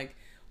that I'm like,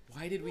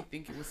 why did we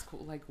think it was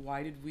cool? Like,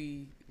 why did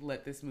we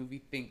let this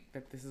movie think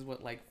that this is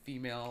what, like,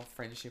 female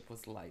friendship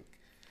was like?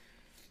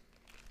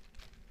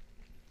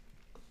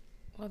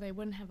 Well, they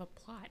wouldn't have a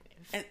plot.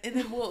 And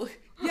then, well,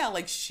 yeah,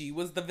 like, she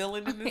was the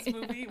villain in this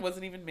movie. It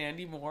wasn't even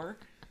Mandy Moore.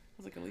 I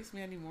was like, at least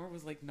Mandy Moore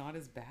was, like, not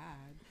as bad.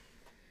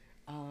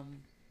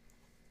 And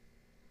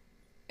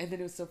then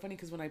it was so funny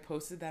because when I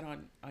posted that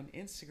on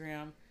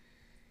Instagram,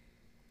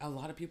 a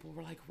lot of people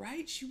were like,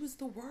 right, she was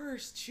the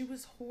worst. She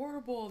was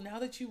horrible. Now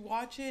that you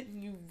watch it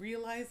and you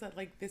realize that,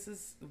 like, this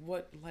is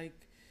what, like,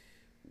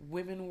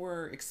 women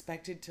were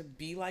expected to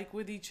be like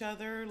with each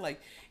other.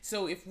 Like,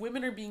 so if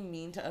women are being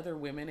mean to other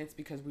women, it's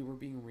because we were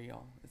being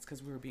real. It's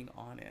because we were being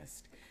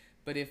honest.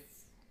 But if,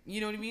 you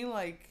know what I mean?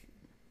 Like,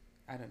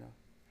 I don't know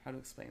how to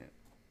explain it.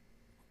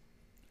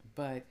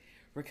 But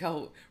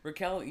Raquel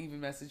even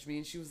messaged me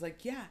and she was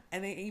like, yeah.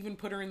 And they even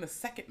put her in the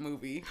second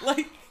movie.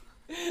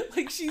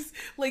 Like she's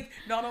like,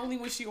 not only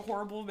was she a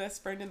horrible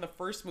best friend in the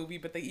first movie,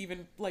 but they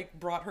even like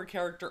brought her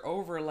character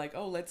over, like,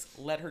 oh, let's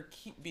let her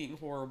keep being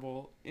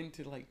horrible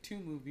into like 2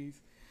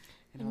 movies.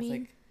 And I was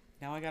like,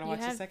 now I gotta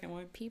watch the second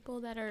one. People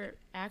that are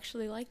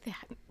actually like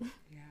that.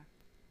 Yeah.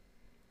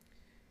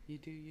 You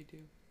do.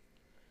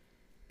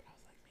 But I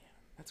was like, man,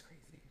 that's crazy.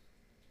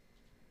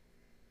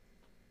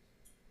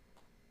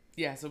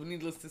 Yeah, so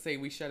needless to say,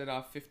 we shut it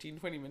off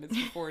 15-20 minutes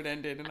before it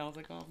ended, and I was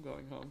like, oh, I'm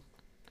going home.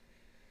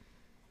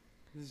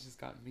 This has just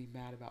gotten me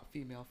mad about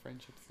female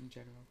friendships in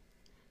general.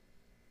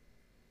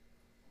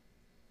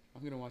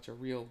 I'm going to watch a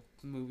real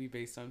movie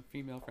based on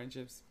female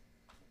friendships.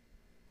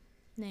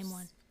 Name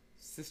one.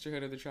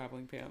 Sisterhood of the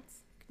Traveling Pants.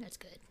 That's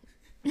good.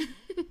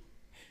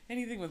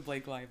 Anything with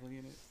Blake Lively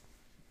in it.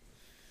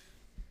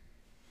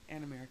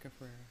 And America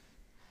Ferrera.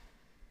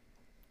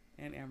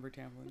 And Amber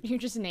Tamblyn. You're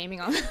just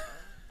naming all.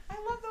 I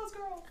love those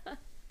girls.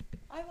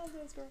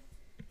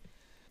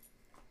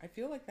 I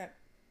feel like that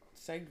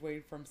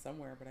segued from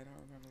somewhere, but I don't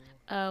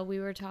remember. We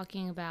were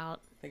talking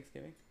about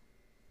Thanksgiving.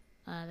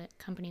 The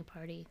company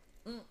party.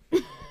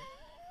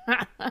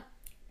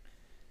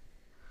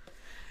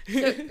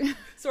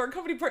 So our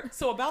company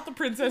so about the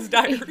Princess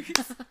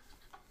Diaries.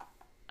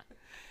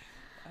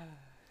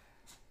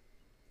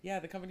 Yeah,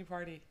 the company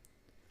party.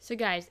 So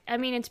guys, I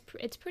mean,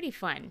 it's pretty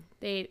fun.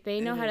 They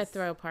know how to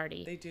throw a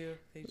party. They do.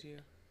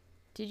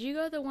 Did you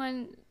go the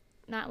one,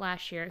 not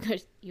last year,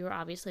 because you were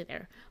obviously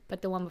there,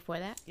 but the one before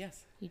that?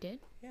 Yes. You did?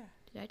 Yeah.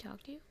 Did I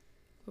talk to you?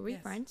 Were we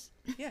friends?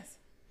 Yes.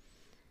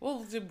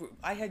 Well,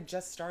 I had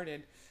just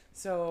started.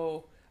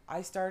 So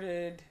I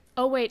started.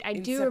 Oh, wait, I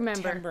do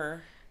remember.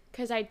 September.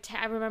 Because I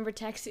remember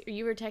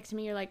you were texting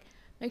me, you're like,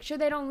 make sure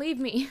they don't leave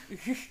me.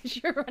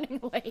 You're running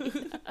late.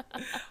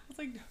 I was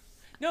like,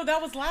 no,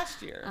 that was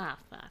last year. Ah,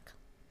 fuck.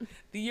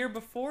 The year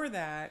before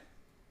that.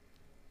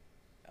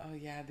 Oh,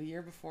 yeah, the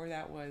year before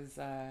that was,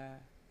 I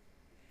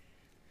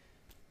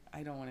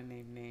don't want to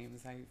name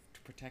names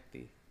to protect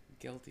the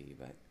guilty,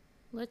 but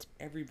let's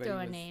throw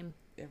a name.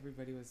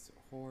 Everybody was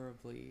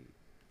horribly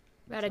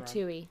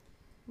Ratatouille. drunk.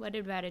 What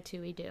did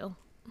Ratatouille do?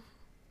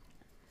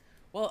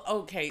 Well,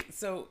 okay,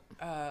 so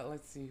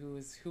let's see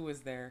who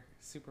was there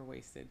super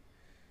wasted.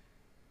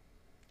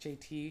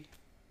 JT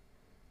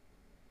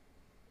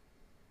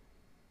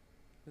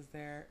was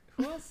there.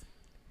 Who else?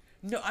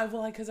 No,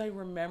 because I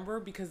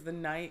remember because the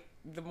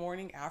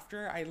morning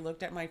after, I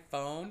looked at my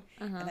phone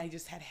and I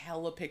just had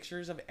hella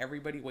pictures of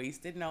everybody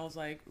wasted, and I was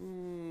like,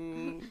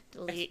 ooh.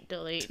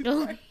 delete.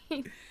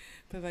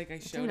 But like I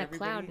It's showed in a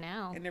everybody. cloud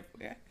now. And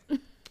yeah.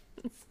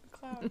 It's a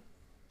cloud.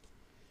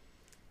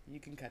 You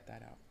can cut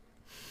that out.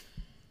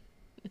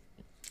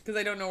 Because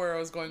I don't know where I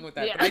was going with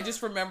that. Yeah. But I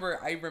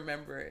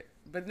remember it.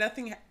 But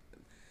nothing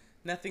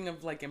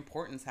of like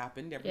importance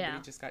happened.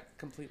 Everybody just got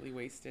completely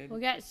wasted.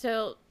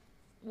 So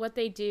what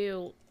they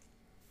do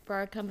for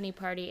our company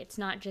party, it's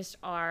not just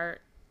our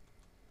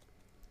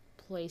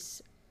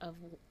place of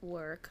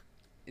work.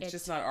 It's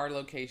just not our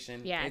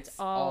location. Yeah, it's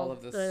all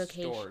of the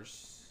location.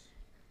 stores.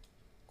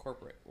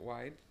 Corporate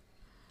wide.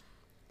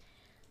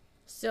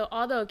 So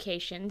all the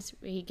locations,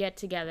 we get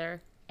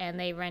together and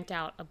they rent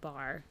out a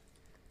bar.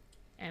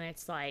 And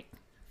it's like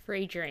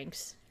free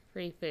drinks,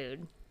 free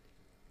food.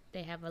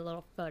 They have a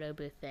little photo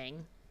booth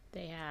thing.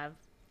 They have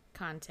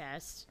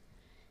contests.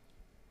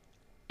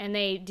 And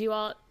they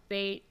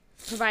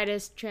provide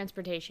us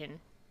transportation.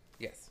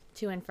 Yes.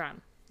 To and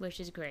from, which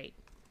is great.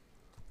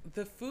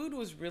 The food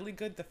was really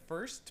good the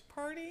first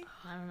party.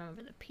 Oh, I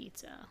remember the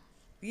pizza.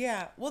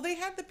 Yeah. Well, they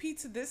had the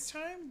pizza this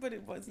time, but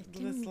it wasn't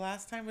this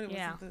last time, but it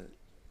wasn't the...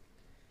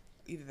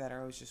 Either that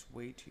or I was just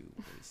way too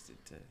wasted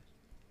to...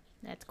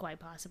 That's quite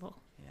possible.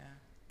 Yeah.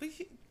 But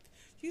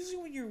usually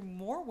when you're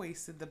more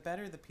wasted, the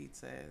better the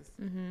pizza is.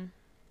 Mm-hmm.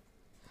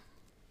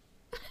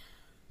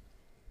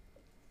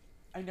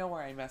 I know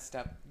where I messed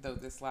up, though,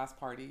 this last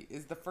party.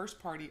 Is the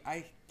first party,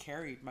 I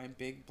carried my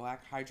big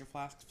black hydro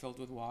flask filled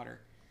with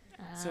water.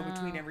 So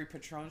between every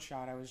Patron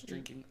shot, I was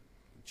drinking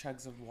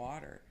chugs of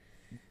water.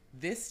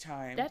 This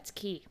time... That's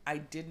key. I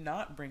did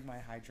not bring my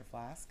hydro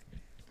flask.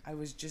 I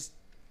was just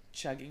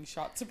chugging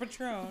shots of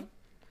Patron.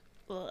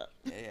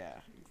 Yeah,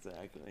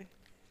 exactly.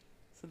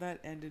 So that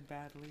ended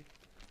badly.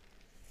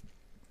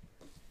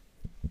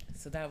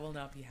 So that will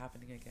not be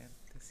happening again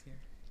this year.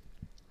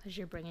 Because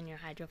you're bringing your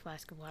hydro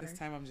flask of water. This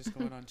time I'm just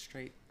going on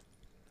straight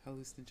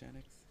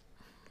hallucinogenics.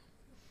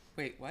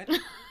 Wait, what?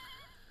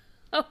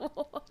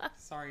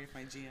 Sorry if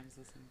my GM's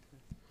listening to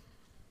this.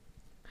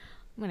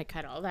 I'm going to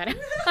cut all that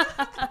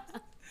out.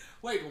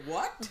 Wait,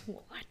 what?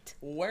 What?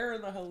 Where are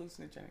the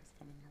hallucinogenics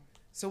coming from?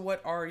 So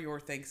what are your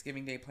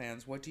Thanksgiving Day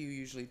plans? What do you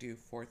usually do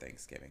for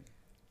Thanksgiving?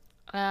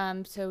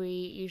 So we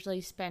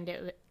usually spend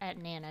it at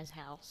Nana's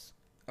house.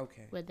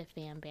 Okay. With the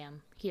fam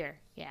bam. Here,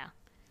 yeah.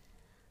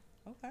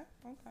 Okay.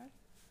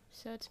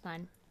 So it's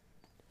fun.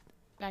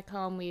 Back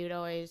home, we would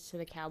always see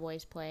the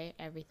Cowboys play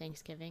every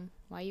Thanksgiving.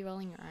 Why are you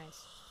rolling your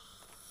eyes?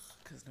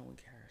 Because no one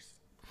cares.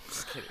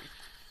 Just kidding.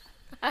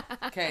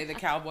 Okay, the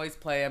Cowboys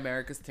play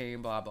America's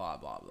team, blah, blah,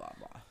 blah, blah,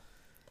 blah.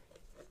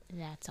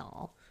 That's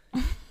all.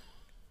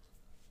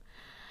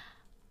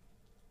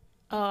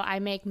 Oh, I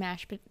make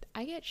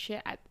I get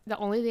shit. The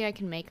only thing I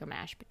can make are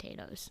mashed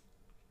potatoes.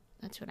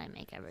 That's what I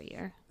make every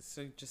year.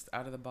 So just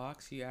out of the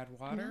box, you add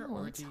water? No,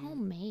 or it's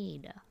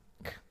homemade.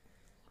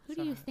 Who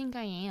do you think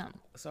I am?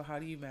 So how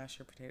do you mash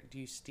your potato? Do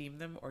you steam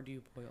them or do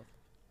you boil them?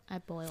 I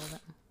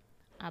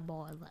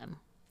boil them.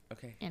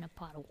 Okay. In a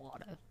pot of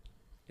water.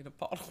 In a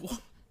pot of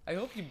water? I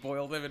hope you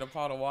boil them in a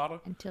pot of water.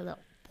 Until they're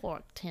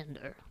pork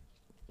tender.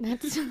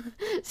 That's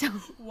so.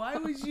 Why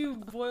would you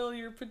boil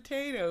your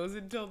potatoes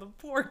until the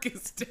pork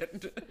is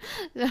tender?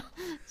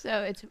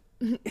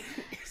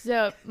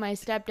 So my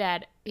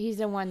stepdad, he's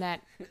the one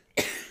that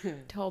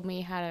told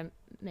me how to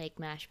make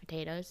mashed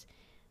potatoes,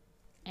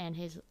 and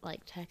his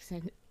like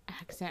Texan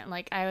accent.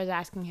 Like I was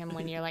asking him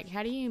one year, like,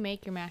 how do you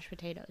make your mashed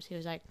potatoes? He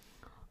was like,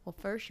 well,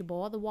 first you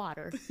boil the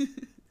water,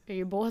 or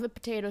you boil the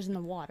potatoes in the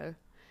water,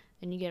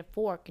 then you get a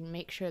fork and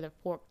make sure they're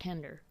fork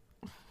tender.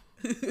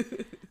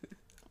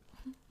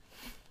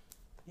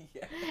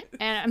 Yeah.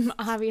 And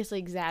I'm obviously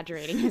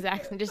exaggerating his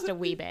accent just a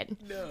wee bit.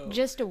 No.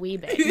 Just a wee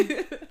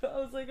bit. I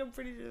was like, I'm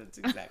pretty sure that's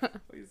exactly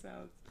what he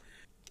sounds.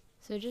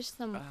 So just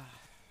some, My eyes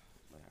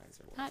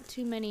are watering. not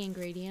too many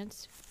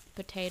ingredients.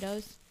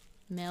 Potatoes,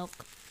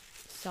 milk,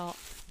 salt.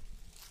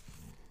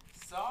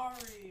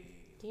 Sorry.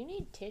 Do you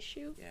need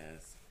tissue?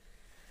 Yes.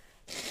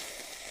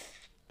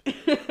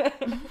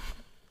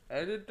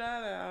 Edit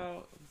that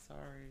out. I'm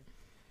sorry.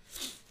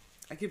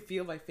 I can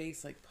feel my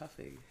face like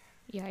puffing.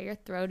 Yeah, your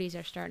throaties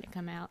are starting to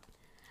come out.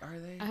 Are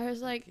they? I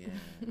was like, Yeah.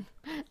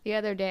 the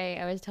other day,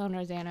 I was telling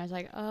Rosanna, I was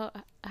like, oh,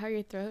 how are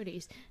your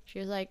throaties? She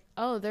was like,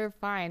 oh, they're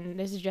fine.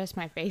 This is just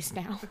my face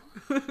now.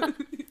 Well,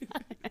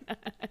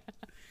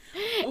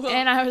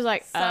 and I was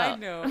like, side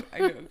note, I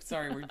know,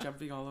 sorry, we're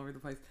jumping all over the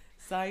place.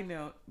 Side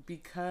note,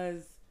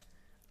 because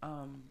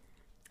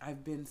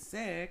I've been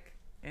sick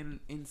and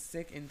in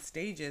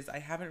stages, I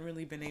haven't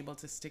really been able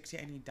to stick to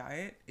any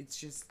diet. It's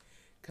just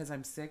because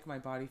I'm sick, my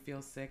body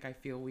feels sick. I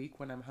feel weak.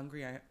 When I'm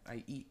hungry,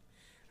 I eat.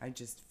 I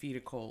just feed a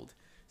cold.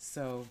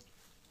 So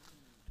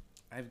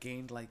I've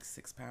gained like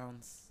 6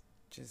 pounds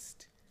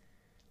just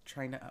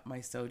trying to up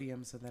my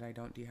sodium so that I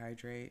don't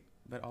dehydrate,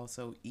 but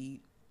also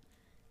eat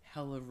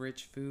hella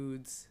rich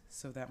foods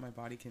so that my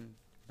body can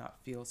not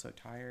feel so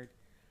tired.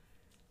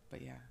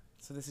 But yeah,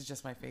 so this is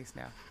just my face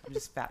now. I'm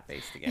just fat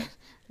faced again.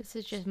 this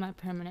is just my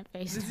permanent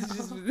face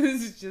This now.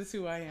 this is just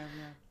who I am.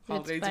 Yeah.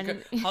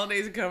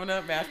 Holidays are coming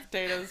up. Mashed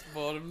potatoes,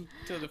 boil them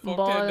till the fork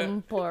Boil tender.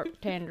 them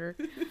pork tender.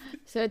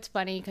 So it's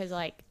funny because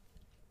like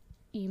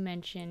you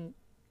mentioned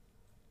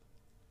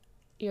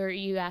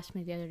You asked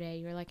me the other day,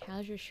 you were like,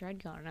 how's your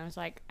shred going? And I was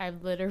like,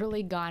 I've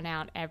literally gone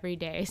out every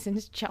day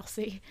since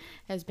Chelsea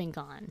has been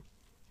gone.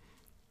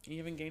 You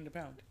haven't gained a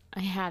pound. I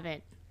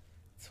haven't.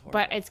 It's horrible.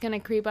 But it's going to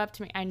creep up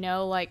to me. I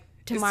know, like,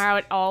 tomorrow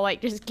it all, like,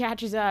 just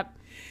catches up.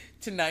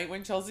 Tonight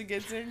when Chelsea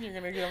gets in, you're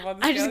going to get up on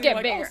the I scale. just and get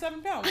you're bigger. Like,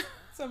 7 pounds.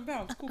 7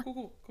 pounds.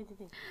 Cool.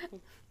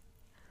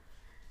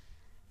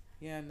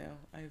 Yeah, no.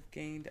 I've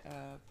gained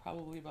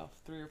probably about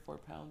 3 or 4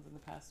 pounds in the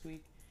past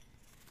week.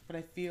 But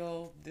I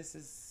feel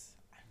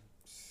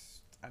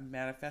I'm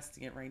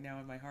manifesting it right now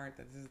in my heart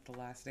that this is the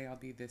last day I'll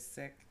be this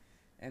sick.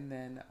 And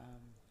then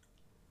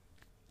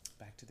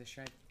back to the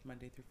shred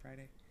Monday through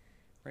Friday,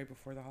 right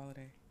before the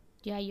holiday.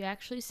 Yeah, you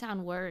actually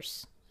sound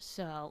worse.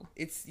 So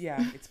It's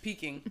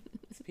peaking.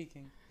 It's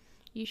peaking.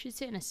 you should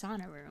sit in a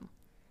sauna room.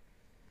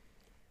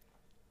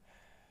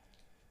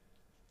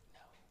 No.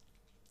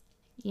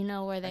 You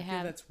know where they I feel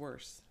have that's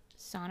worse.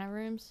 sauna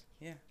rooms?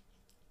 Yeah.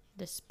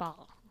 The spa.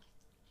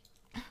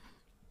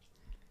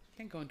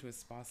 Can't go into a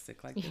spa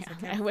sick like this.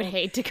 Yeah, I would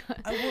hate to go.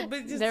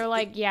 But just, They're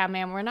like, yeah,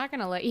 ma'am, we're not going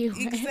to let you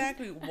in."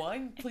 exactly.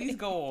 One, please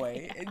go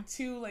away. And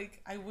two,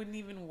 like, I wouldn't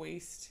even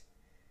waste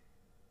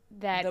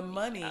that the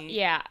money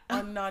yeah.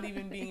 on not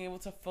even being able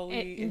to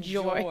fully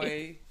Enjoy.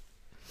 enjoy.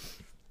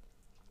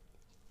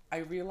 I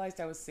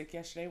realized I was sick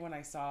yesterday when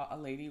I saw a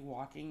lady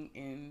walking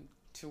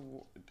into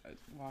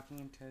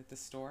the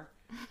store,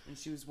 and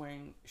she was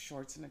wearing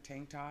shorts and a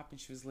tank top, and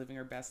she was living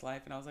her best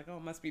life, and I was like, oh,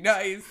 it must be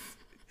nice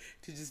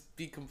to just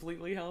be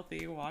completely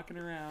healthy walking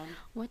around.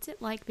 What's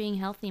it like being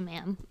healthy,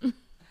 ma'am? And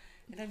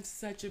I'm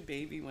such a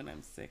baby when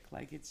I'm sick.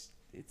 Like, this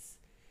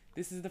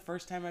is the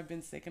first time I've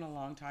been sick in a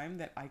long time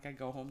that, like, I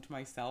go home to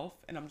myself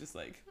and I'm just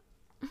like,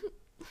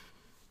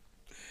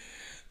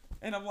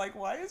 and I'm like,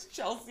 why is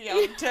Chelsea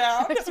out of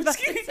town? I was I'm about just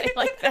to kidding. say,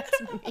 like,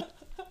 that's me.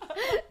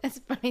 It's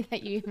funny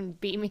that you even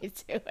beat me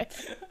to it.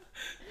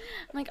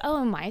 I'm like, oh,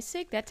 am I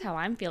sick? That's how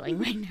I'm feeling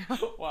right now.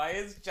 Why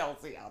is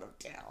Chelsea out of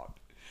town?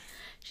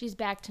 She's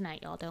back tonight,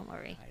 y'all. Don't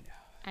worry. I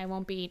know. I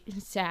won't be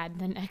sad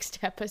the next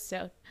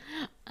episode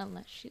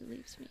unless she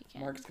leaves me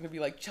again. Mark's going to be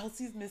like,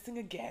 Chelsea's missing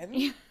again?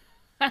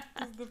 This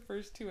is the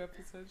first 2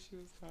 episodes she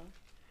was gone.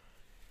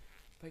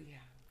 But yeah.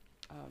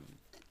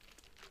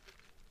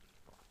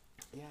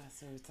 Yeah,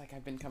 so it's like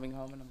I've been coming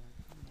home and I'm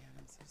like, oh man,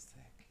 I'm so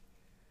sick.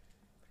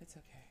 But it's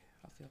okay.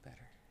 I'll feel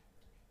better.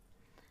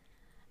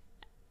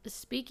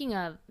 Speaking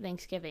of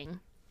Thanksgiving,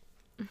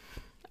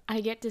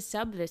 I get to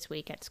sub this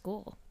week at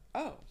school.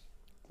 Oh,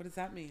 what does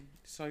that mean?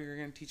 So you're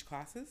going to teach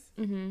classes?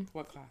 Mm-hmm.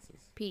 What classes?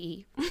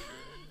 PE.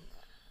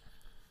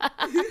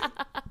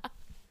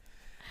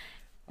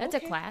 That's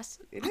Okay. a class.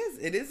 It is.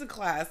 It is a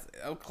class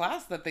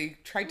that they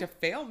tried to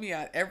fail me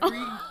at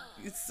every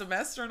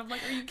semester. And I'm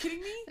like, are you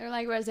kidding me? They're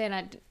like,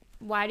 Rosanna,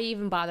 why do you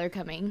even bother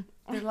coming?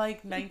 They're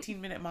like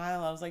 19-minute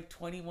mile. I was like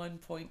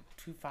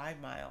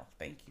 21.25 mile.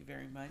 Thank you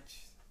very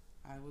much.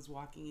 I was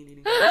walking and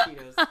eating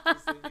Cheetos.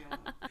 Just leave me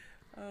alone.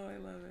 Oh, I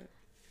love it.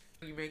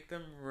 You make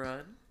them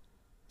run?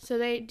 So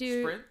they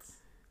do... Sprints?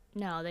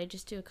 No, they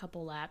just do a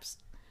couple laps.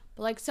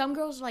 But, like, some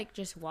girls, like,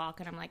 just walk,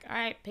 and I'm like, all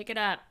right, pick it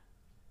up.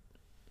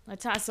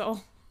 Let's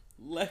hustle.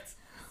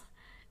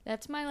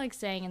 That's my, like,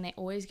 saying, and they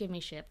always give me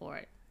shit for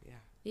it. Yeah.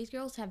 These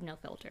girls have no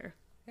filter.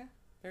 Yeah.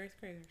 Various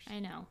graders. I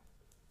know.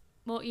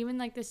 Well, even,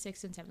 like, the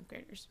 6th and 7th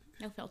graders.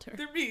 No filter.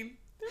 They're mean.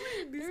 They're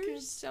mean. These They're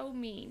kids. so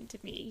mean to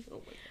me. Oh,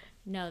 my God.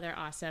 No, they're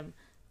awesome.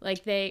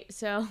 Like,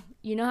 so,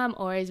 you know how I'm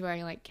always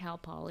wearing, like, Cal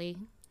Poly?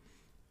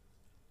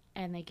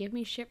 And they give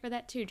me shit for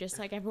that, too, just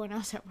like everyone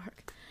else at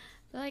work.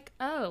 They're like,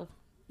 oh,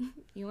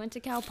 you went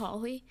to Cal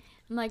Poly?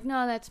 I'm like,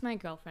 no, that's my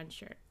girlfriend's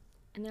shirt.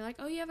 And they're like,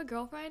 oh, you have a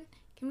girlfriend?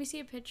 Can we see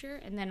a picture?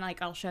 And then,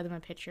 like, I'll show them a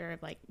picture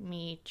of, like,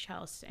 me,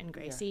 Chelsea, and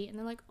Gracie. Yeah. And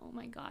they're like, oh,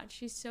 my God,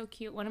 she's so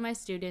cute. One of my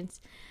students,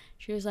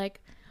 she was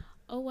like,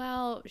 oh,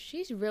 wow,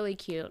 she's really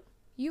cute.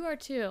 You are,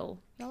 too.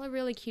 Y'all are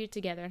really cute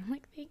together. And I'm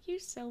like, thank you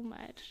so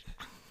much.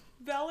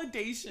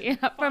 Validation.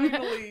 Yeah,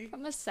 Finally.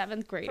 from a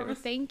 7th grader.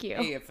 Thank you.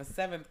 Hey, if a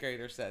 7th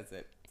grader says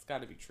it, it's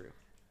got to be true.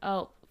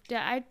 Oh, did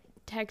I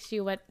text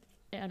you what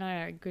in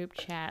our group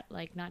chat,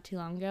 like, not too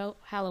long ago?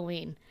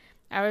 Halloween.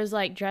 I was,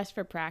 like, dressed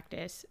for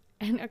practice,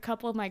 and a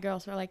couple of my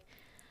girls were like,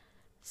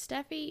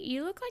 Steffi,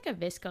 you look like a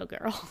Visco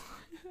girl.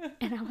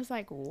 And I was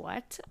like,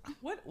 what?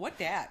 What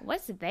that?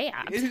 What's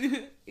that?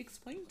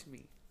 Explain to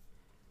me.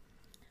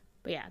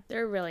 But yeah,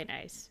 they're really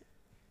nice.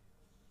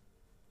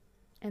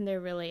 And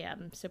they're really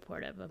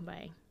supportive of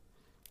my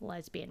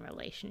lesbian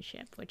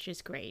relationship, which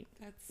is great.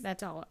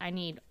 That's all. I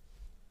need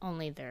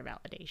only their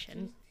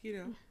validation. You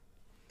know,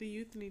 the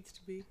youth needs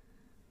to be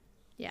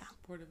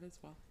supportive as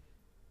well.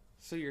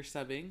 So you're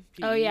subbing?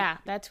 PE? Oh, yeah.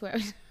 That's where I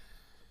was.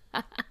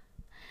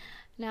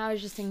 Now I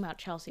was just thinking about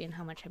Chelsea and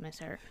how much I miss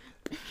her.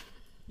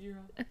 You're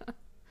on.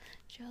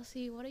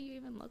 Chelsea, what do you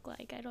even look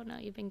like? I don't know.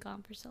 You've been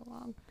gone for so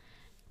long.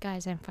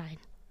 Guys, I'm fine.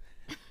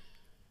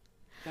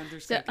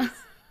 Gunther's cookies.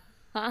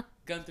 Huh?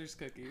 Gunther's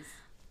cookies.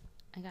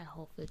 I got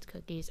Whole Foods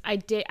cookies.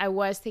 I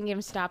was thinking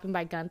of stopping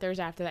by Gunther's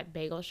after that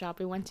bagel shop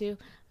we went to. I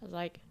was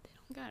like, they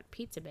don't got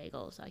pizza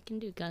bagels. I can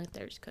do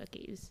Gunther's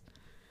cookies.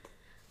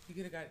 You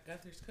could have got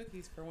Gunther's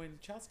cookies for when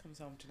Chelsea comes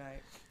home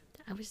tonight.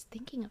 I was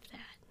thinking of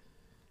that.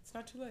 It's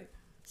not too late.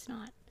 It's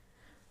not.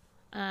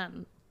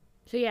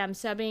 So yeah, I'm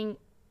subbing.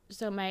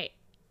 So my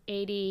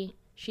AD,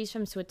 she's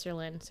from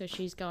Switzerland, so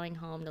she's going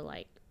home to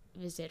like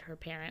visit her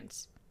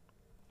parents.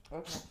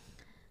 Okay.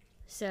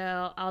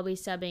 So I'll be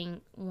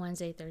subbing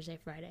Wednesday, Thursday,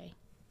 Friday,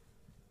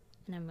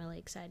 and I'm really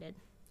excited.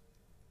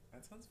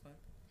 That sounds fun.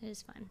 It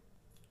is fun.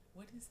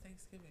 What is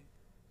Thanksgiving?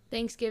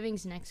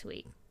 Thanksgiving's next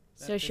week,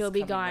 so This she'll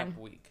be coming gone. up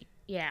week.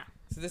 Yeah,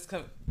 So this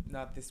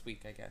not this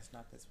week, I guess.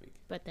 Not this week.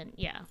 but then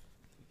yeah. The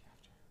week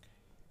after. Okay.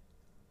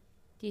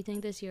 Do you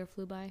think this year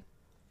flew by?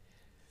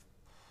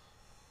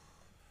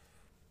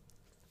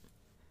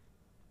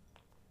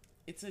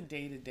 It's a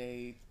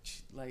day-to-day,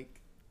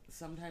 like,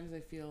 sometimes I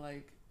feel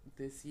like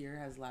this year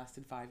has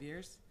lasted 5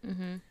 years,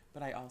 Mm-hmm.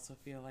 but I also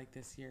feel like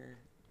this year,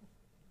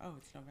 oh,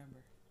 it's November.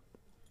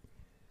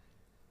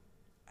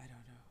 I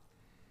don't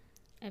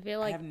know. I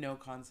feel I like have no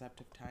concept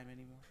of time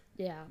anymore.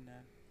 yeah.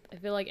 None. I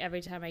feel like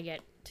every time I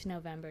get to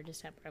November,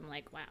 December, I'm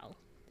like, wow,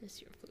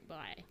 this year flew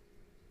by.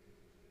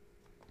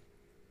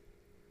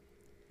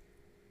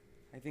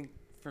 I think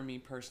for me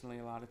personally,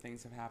 a lot of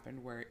things have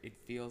happened where it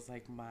feels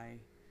like my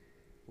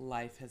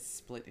life has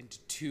split into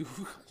two,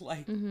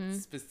 like,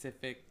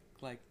 specific,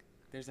 like,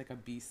 there's like a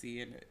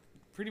BC and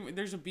pretty much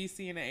there's a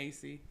BC and an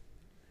AC.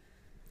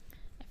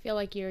 I feel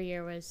like your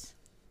year was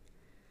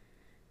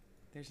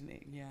There's an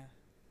yeah.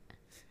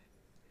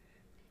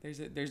 There's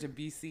a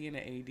BC and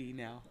an AD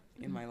now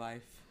in my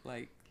life,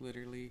 like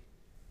literally.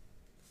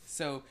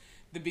 So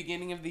the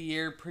beginning of the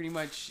year pretty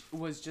much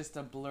was just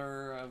a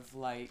blur of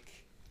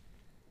like,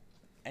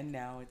 and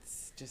now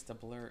it's just a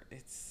blur.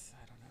 It's,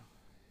 I don't know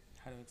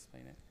how to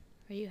explain it.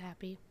 Are you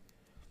happy?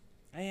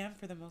 I am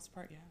for the most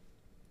part, yeah.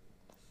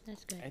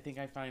 That's good. I think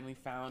I finally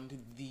found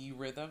the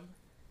rhythm.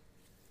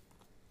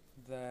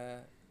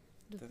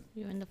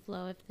 You're in the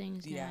flow of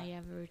things now. Yeah. You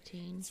have a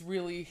routine. It's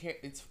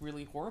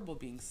really horrible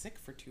being sick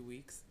for 2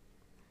 weeks.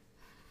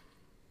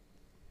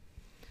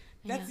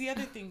 That's the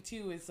other thing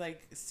too, is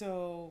like,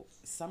 so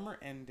summer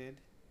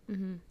ended.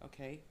 Mm-hmm.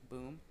 Okay,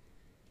 boom.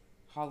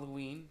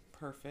 Halloween,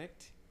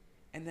 perfect.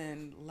 And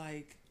then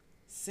like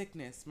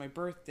sickness, my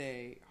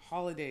birthday,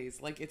 holidays,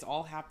 like it's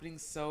all happening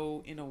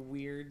so in a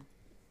weird,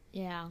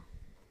 Yeah.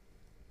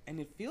 and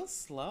it feels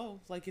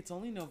slow. Like it's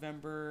only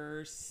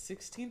November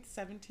 16th,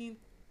 17th.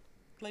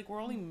 Like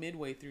we're only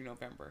midway through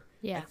November.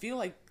 Yeah. I feel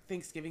like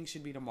Thanksgiving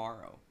should be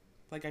tomorrow.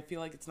 Like I feel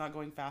like it's not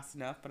going fast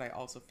enough, but I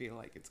also feel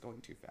like it's going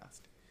too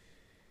fast.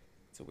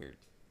 It's a weird,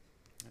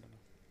 I don't know.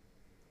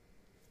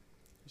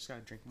 I just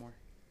gotta drink more.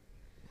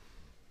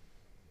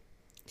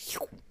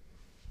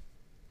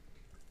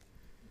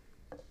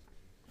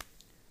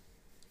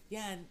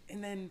 Yeah,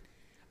 and then,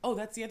 oh,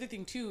 that's the other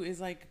thing too, is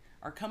like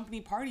our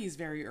company party is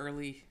very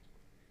early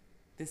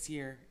this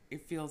year.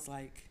 It feels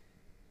like,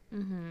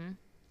 Mm-hmm.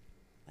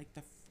 like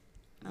the,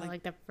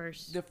 Like the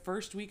first. the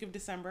first week of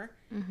December.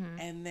 Mm-hmm.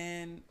 And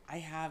then I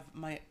have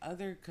my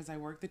other, because I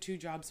work the 2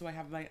 jobs, so I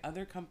have my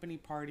other company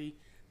party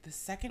the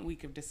second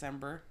week of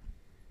December.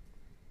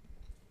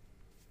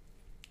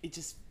 It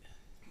just,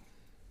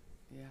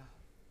 yeah,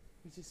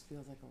 it just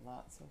feels like a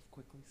lot so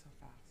quickly, so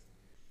fast.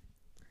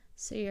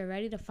 So you're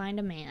ready to find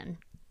a man.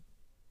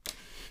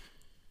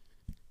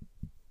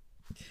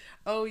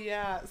 Oh,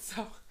 yeah,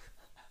 so,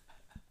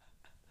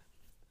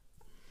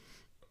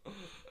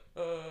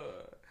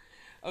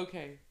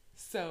 okay,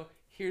 so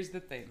here's the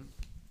thing.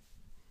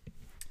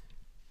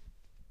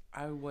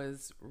 I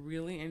was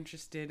really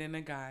interested in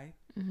a guy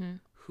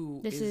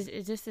who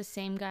Is this the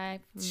same guy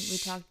we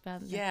talked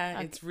about? Yeah,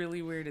 Okay. it's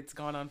really weird. It's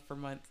gone on for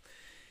months.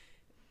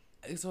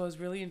 So I was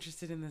really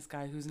interested in this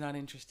guy who's not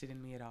interested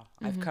in me at all.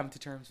 I've come to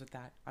terms with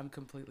that. I'm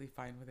completely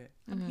fine with it.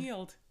 I'm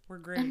healed. We're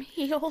great. I'm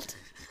healed.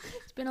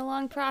 It's been a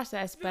long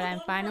process, but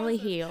I'm finally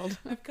healed.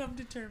 I've come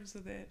to terms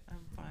with it.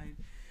 I'm fine.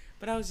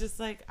 But I was just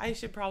like, I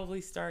should probably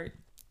start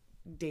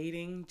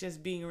dating,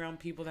 just being around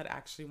people that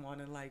actually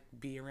want to like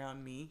be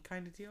around me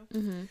kind of deal.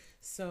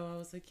 So I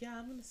was like, yeah,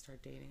 I'm going to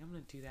start dating. I'm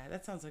going to do that.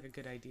 That sounds like a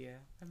good idea.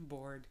 I'm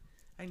bored.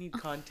 I need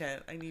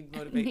content. I need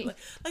motivation.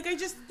 Like I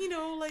just,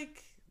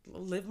 like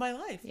live my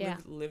life. Yeah.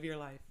 Live your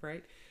life,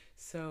 right?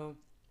 So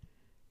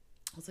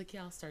I was like,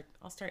 yeah,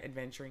 I'll start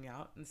adventuring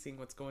out and seeing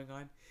what's going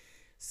on.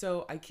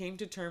 So I came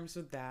to terms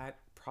with that,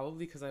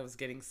 probably because I was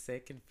getting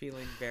sick and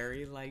feeling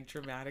very like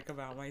dramatic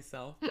about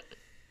myself.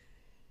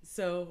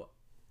 So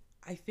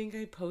I think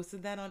I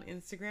posted that on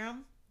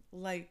Instagram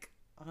like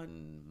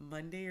on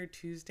Monday or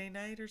Tuesday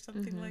night or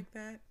something like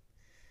that.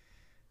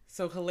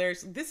 So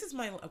hilarious. This is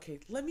okay,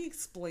 let me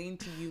explain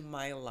to you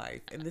my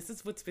life. And this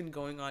is what's been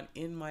going on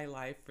in my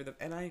life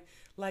and I,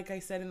 like I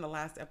said in the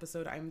last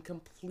episode, I'm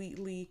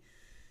completely,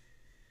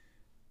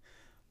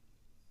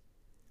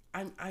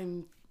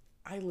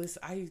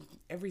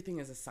 everything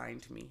is a sign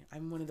to me.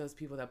 I'm one of those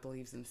people that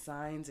believes in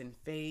signs and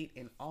fate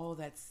and all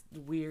that's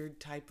weird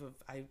type of,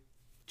 I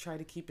try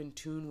to keep in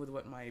tune with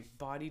what my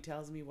body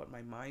tells me, what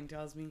my mind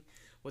tells me,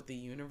 what the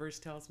universe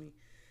tells me.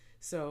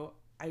 So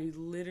I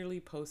literally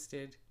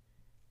posted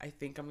I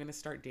think I'm gonna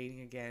start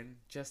dating again,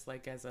 just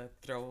like as a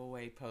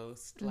throwaway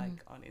post,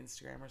 like on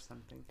Instagram or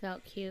something.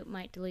 Felt cute.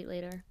 Might delete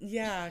later.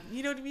 Yeah,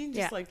 you know what I mean?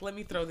 Just Yeah. like, let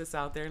me throw this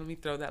out there. Let me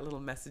throw that little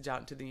message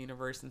out into the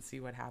universe and see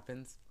what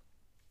happens.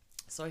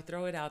 So I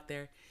throw it out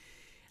there.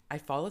 I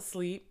fall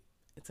asleep.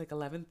 It's like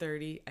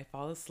 11:30. I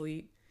fall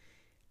asleep.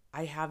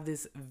 I have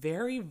this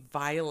very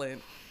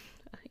violent,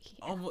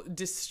 almost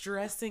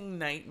distressing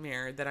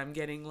nightmare that I'm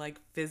getting like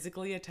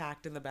physically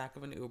attacked in the back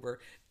of an Uber.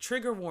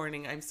 Trigger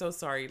warning. I'm so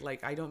sorry.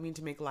 Like, I don't mean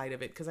to make light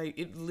of it, because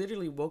it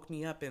literally woke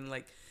me up and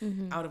like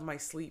out of my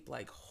sleep.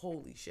 Like,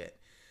 holy shit.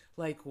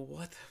 Like,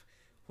 what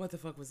the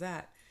fuck was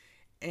that?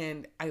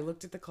 And I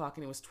looked at the clock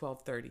and it was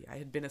 12:30. I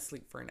had been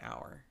asleep for an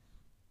hour.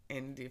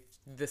 And if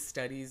the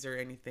studies or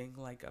anything,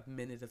 like a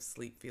minute of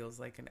sleep feels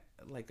like a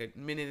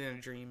minute in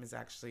a dream is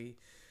actually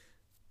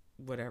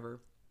whatever.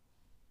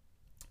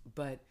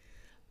 But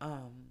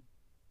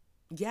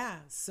yeah,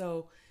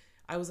 so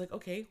I was like,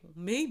 okay,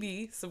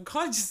 maybe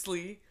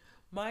subconsciously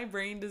my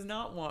brain does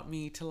not want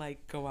me to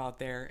like go out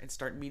there and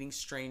start meeting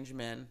strange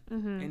men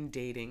and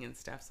dating and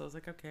stuff. So I was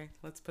like, okay,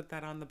 let's put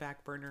that on the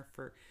back burner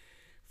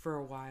for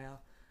a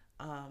while.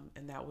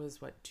 And that was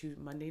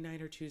Monday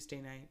night or Tuesday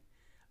night.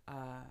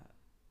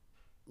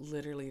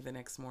 Literally the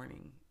next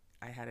morning,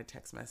 I had a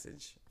text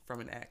message from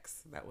an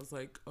ex that was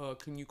like,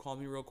 can you call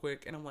me real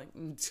quick? And I'm like,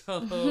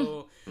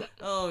 no.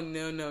 Oh,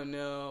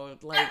 no.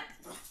 Like,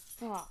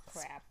 Oh,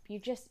 crap. You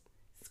just...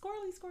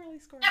 squirrely.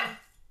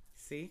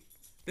 See?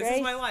 This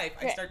is my life.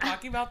 I start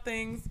talking about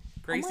things.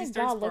 Gracie oh my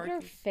starts God, look at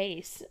barking. her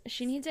face.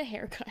 She needs a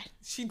haircut.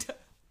 She does.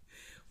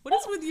 What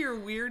is with your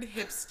weird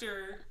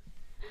hipster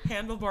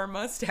handlebar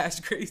mustache,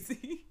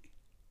 Gracie?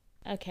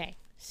 Okay,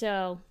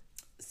 so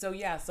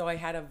I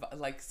had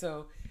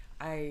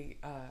I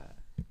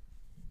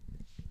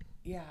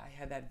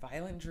had that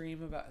violent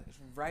dream about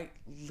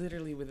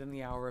literally within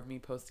the hour of me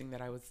posting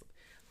that I was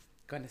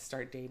going to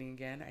start dating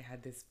again. I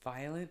had this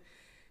violent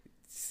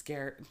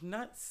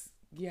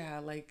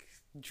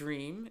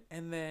dream,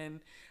 and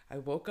then I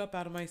woke up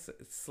out of my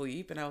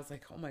sleep and I was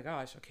like, oh my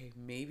gosh, okay,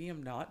 maybe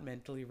I'm not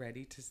mentally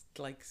ready to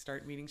like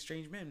start meeting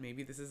strange men.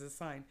 Maybe this is a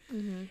sign.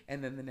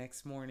 And then the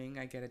next morning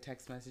I get a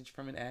text message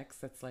from an ex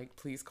that's like,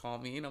 please call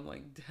me. And I'm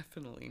like,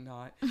 definitely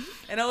not.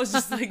 And I was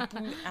just like,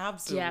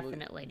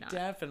 absolutely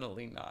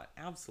definitely not,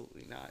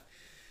 absolutely not.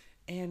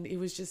 And it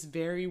was just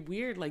very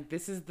weird. Like,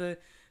 this is the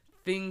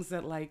things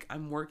that like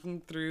I'm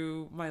working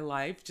through my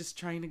life, just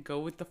trying to go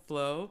with the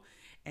flow.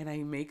 And I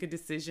make a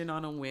decision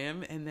on a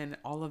whim, and then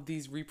all of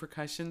these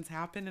repercussions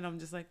happen, and I'm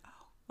just like,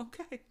 oh,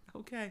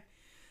 okay.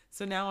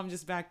 So now I'm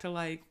just back to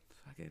like,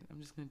 fuck it,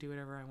 I'm just gonna do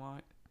whatever I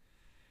want.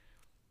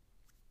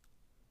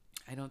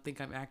 I don't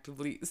think I'm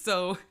actively...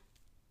 So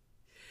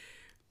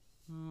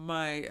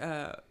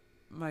my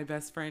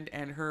best friend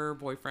and her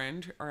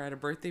boyfriend are at a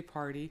birthday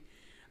party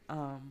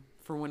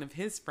for one of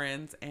his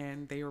friends,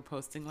 and they were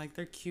posting like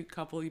their cute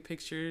couple-y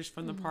pictures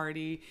from the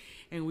party,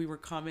 and we were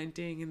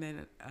commenting, and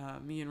then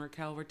me and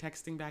Raquel were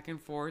texting back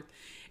and forth,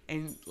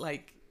 and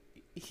like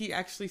he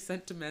actually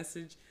sent a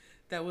message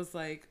that was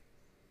like,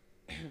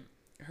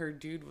 her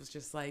dude was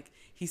just like,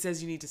 he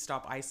says you need to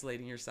stop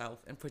isolating yourself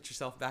and put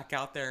yourself back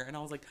out there. And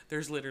I was like,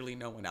 there's literally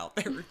no one out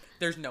there.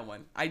 There's no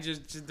one.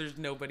 There's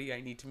nobody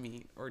I need to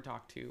meet or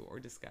talk to or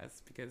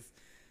discuss, because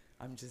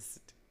I'm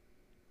just...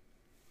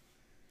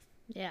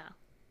 Yeah.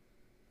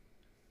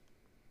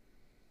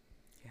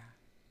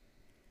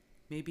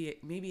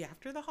 Maybe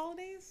after the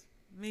holidays,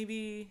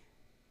 maybe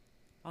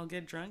I'll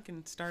get drunk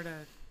and start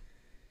a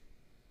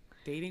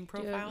dating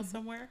profile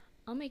somewhere.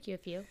 I'll make you a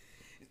few.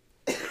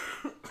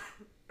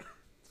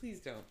 Please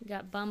don't. You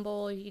got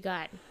Bumble, you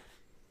got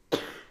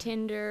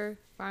Tinder,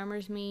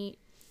 Farmer's Meet,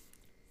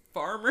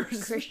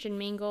 Christian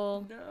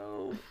Mingle.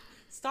 No.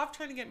 Stop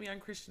trying to get me on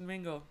Christian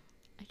Mingle.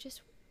 I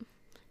just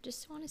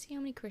want to see how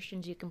many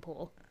Christians you can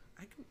pull.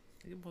 I can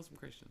pull some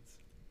Christians.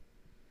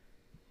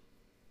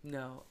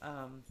 No,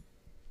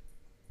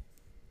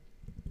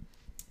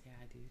 yeah,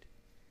 dude.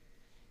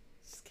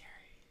 Scary.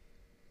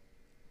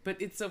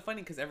 But it's so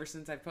funny because ever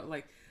since I put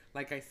like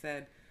I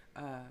said,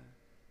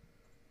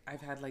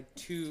 I've had like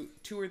two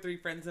or three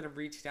friends that have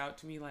reached out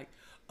to me like,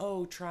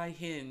 oh, try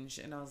Hinge,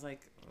 and I was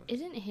like, ugh.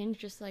 Isn't Hinge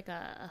just like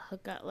a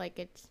hookup? Like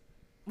it's...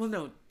 Well,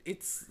 no,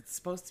 it's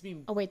supposed to be...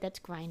 Oh wait, that's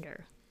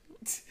Grindr.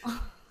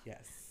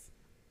 Yes,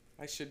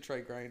 I should try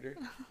Grindr.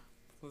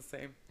 The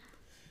same.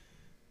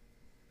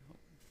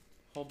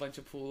 Whole bunch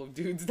of pool of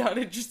dudes not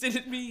interested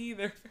in me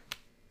either.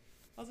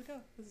 I was like,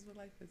 oh, this is what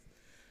life is.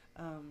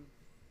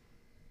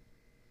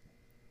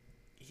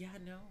 Yeah,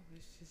 no,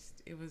 it's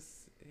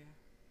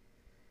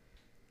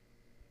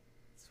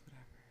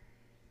whatever.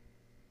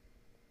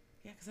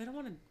 Yeah, because I don't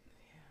want to,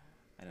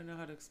 I don't know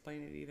how to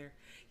explain it either.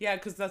 Yeah,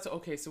 because that's,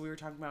 okay, so we were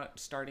talking about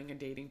starting a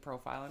dating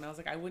profile, and I was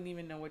like, I wouldn't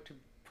even know what to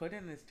put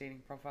in this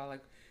dating profile.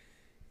 Like,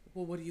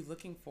 well, what are you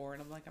looking for?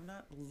 And I'm like, I'm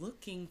not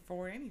looking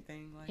for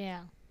anything. Like,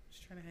 yeah.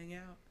 Just trying to hang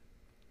out.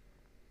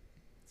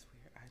 It's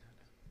weird. I don't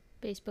know.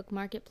 Facebook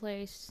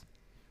Marketplace.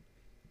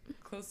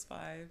 Close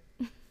 5.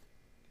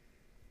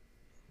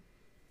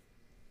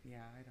 Yeah,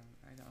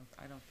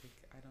 I don't think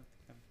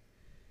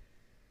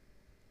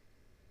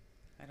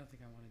I don't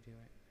think I want to do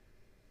it.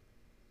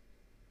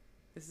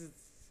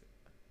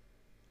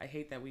 I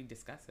hate that we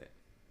discuss it.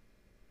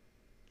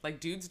 Like,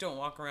 dudes don't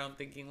walk around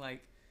thinking,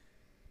 like,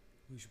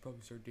 we should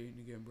probably start dating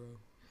again, bro.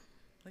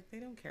 Like, they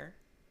don't care.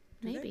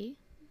 Maybe.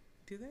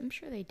 Do they? I'm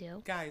sure they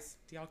do. Guys,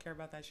 do y'all care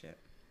about that shit?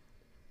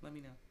 Let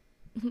me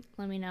know.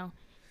 Let me know.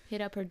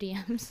 Hit up her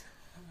DMs.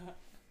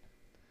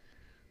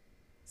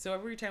 So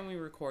every time we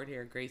record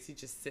here, Gracie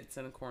just sits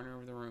in a corner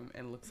of the room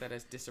and looks at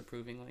us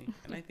disapprovingly.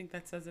 And I think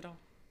that says it all.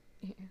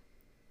 Yeah.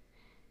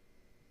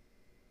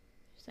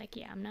 She's like,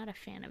 yeah, I'm not a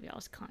fan of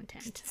y'all's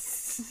content.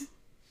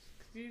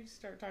 You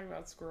start talking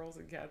about squirrels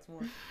and cats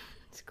more.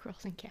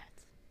 Squirrels and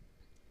cats.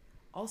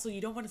 Also,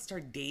 you don't want to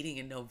start dating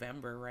in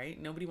November,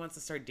 right? Nobody wants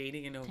to start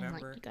dating in November.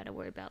 And, like, you got to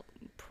worry about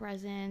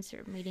presents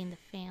or meeting the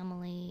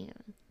family.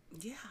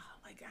 Yeah,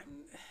 like,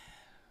 I'm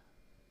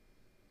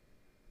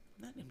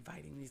not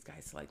inviting these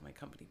guys to, like, my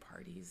company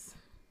parties.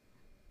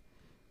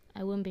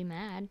 I wouldn't be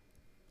mad.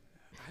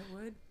 I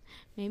would.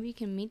 Maybe you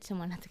can meet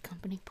someone at the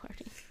company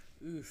party.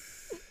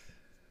 Oof.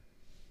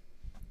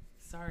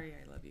 Sorry,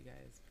 I love you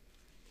guys.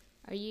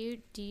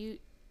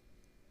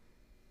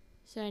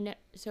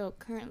 So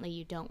currently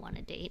you don't want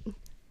to date,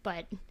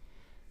 but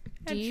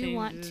do It you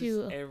want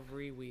changes to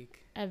every week?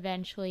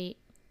 eventually,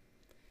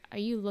 are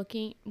you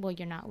looking, well,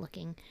 you're not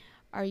looking,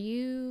 are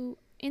you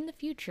in the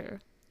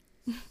future,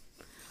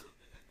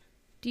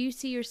 do you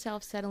see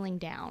yourself settling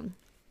down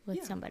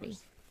with somebody?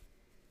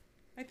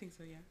 I think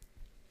so,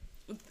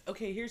 yeah.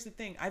 Okay, here's the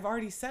thing. I've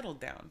already settled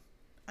down.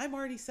 I'm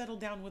already settled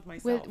down with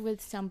myself.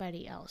 With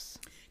somebody else.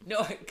 No,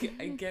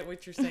 I get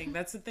what you're saying.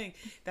 That's the thing.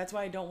 That's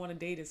why I don't want to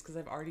date, is because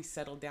I've already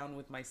settled down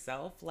with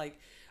myself. Like,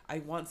 I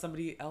want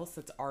somebody else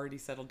that's already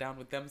settled down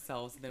with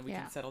themselves, and then we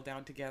can settle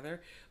down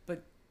together.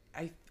 But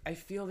I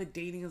feel that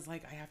dating is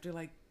like, I have to,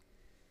 like,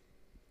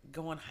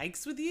 go on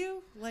hikes with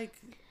you. Like,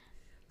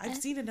 I've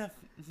seen enough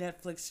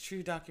Netflix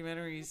true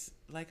documentaries.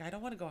 Like, I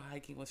don't want to go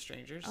hiking with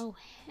strangers. Oh,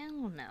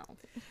 hell no.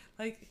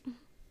 Like,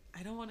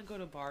 I don't want to go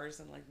to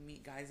bars and, like,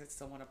 meet guys that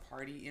still want to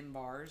party in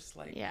bars.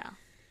 Like, yeah.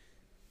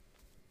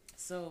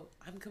 So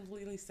I'm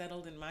completely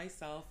settled in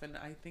myself, and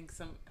I think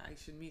I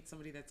should meet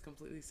somebody that's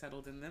completely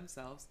settled in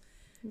themselves,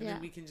 and then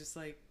we can just,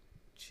 like,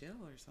 chill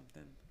or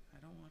something. I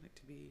don't want it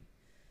to be.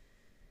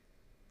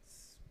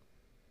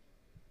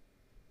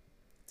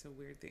 It's a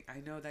weird thing. I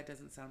know that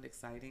doesn't sound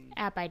exciting.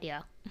 App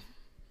idea.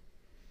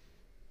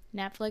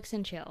 Netflix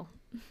and chill.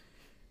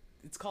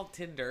 It's called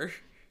Tinder.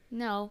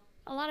 No,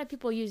 a lot of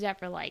people use that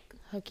for, like,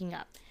 hooking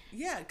up.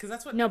 Yeah, because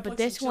that's what. No, Netflix but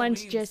this and chill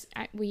one's means. just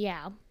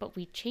but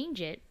we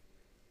change it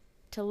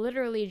to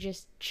literally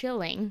just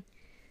chilling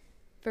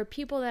for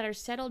people that are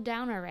settled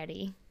down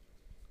already,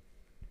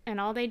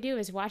 and all they do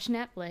is watch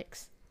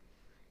Netflix,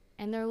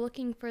 and they're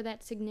looking for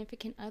that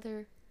significant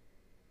other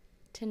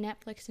to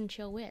Netflix and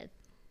chill with.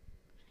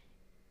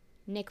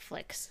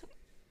 Nickflix.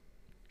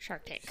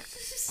 Shark Tank.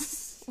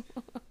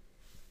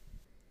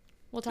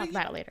 We'll talk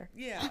about it later.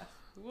 Yeah,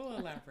 we'll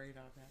elaborate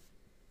on that.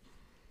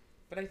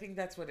 But I think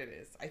that's what it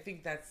is. I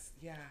think that's,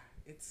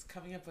 it's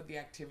coming up with the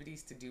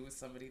activities to do with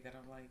somebody that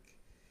I'm like,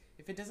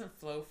 if it doesn't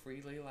flow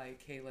freely,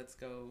 like, hey, let's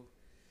go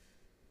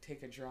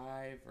take a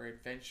drive or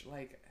adventure,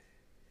 like,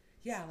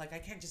 like, I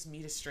can't just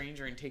meet a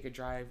stranger and take a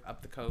drive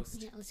up the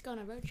coast. Yeah, let's go on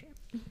a road trip.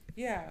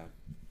 Yeah.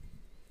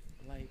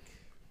 Like,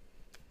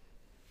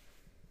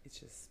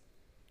 it's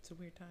a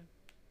weird time.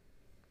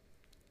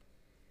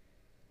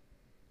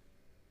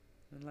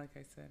 And like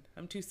I said,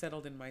 I'm too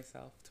settled in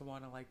myself to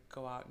want to, like,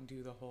 go out and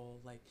do the whole,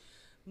 like,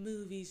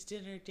 movies,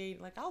 dinner,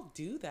 date. Like, I'll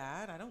do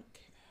that. I don't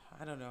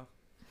know.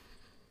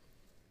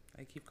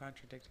 I keep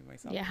contradicting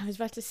myself. Yeah, I was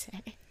about to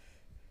say.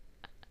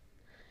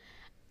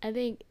 I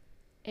think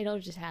it'll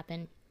just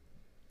happen.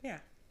 Yeah.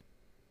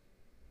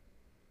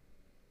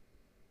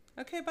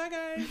 Okay, bye,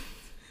 guys.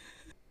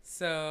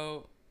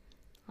 So.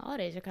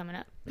 Holidays are coming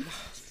up.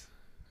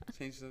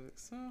 Change the.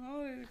 So,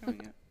 holidays are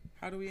coming up.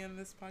 How do we end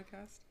this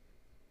podcast?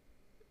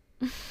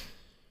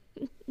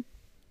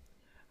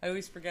 I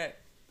always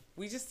forget.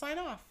 We just sign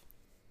off.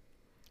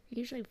 It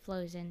usually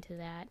flows into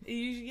that.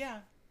 Yeah.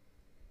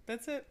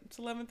 That's it. It's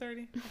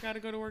 11:30. I gotta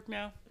go to work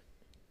now.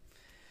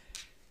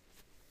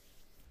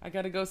 I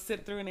gotta go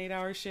sit through an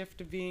 8-hour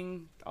shift of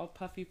being all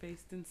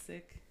puffy-faced and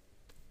sick.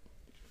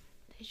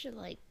 They should,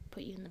 like,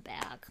 put you in the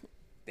back.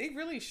 They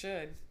really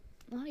should.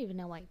 I don't even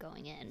know why you're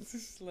going in.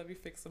 Just let me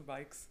fix some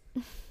bikes.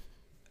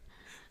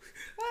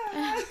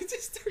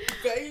 Just start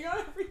banging on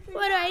everything.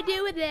 What do I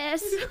do with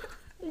this?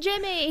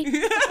 Jimmy!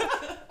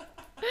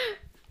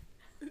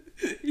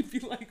 You'd be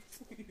like,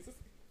 please.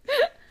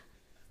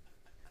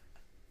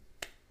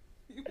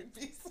 You would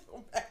be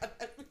so mad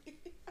at me.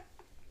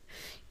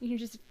 You're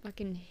just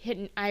fucking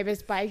hitting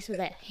Ibis bikes with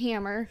a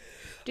hammer.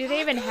 Do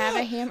they even have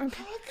a hammer?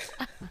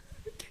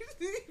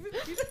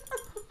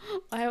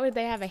 Why would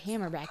they have a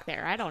hammer back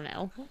there? I don't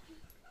know.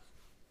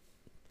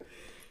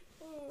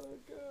 Oh,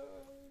 God.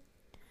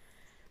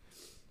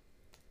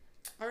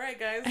 All right,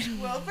 guys.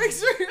 Well,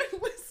 thanks for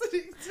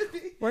listening to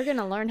me. We're going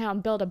to learn how to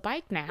build a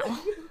bike now.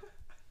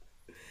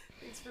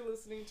 Thanks for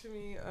listening to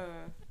me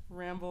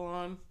ramble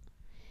on.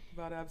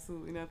 about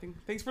absolutely nothing.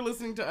 Thanks for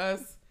listening to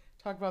us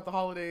talk about the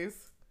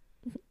holidays.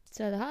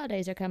 So the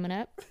holidays are coming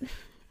up.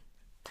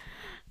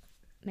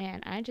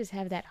 Man, I just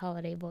have that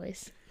holiday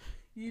voice.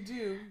 You do.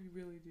 You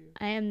really do.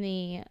 I am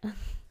the...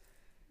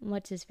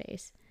 What's his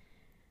face?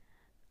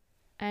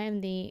 I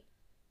am the...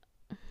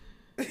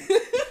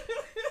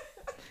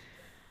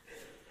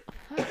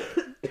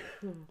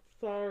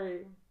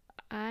 Sorry.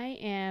 I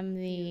am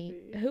the...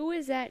 Who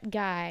is that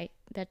guy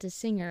that's a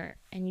singer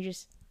and you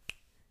just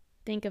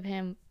think of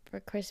him for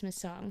Christmas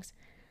songs?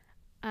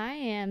 I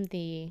am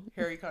the...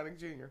 Harry Connick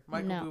Jr.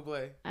 Michael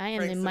Bublé. I am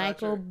Frank the Sinatra.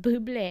 Michael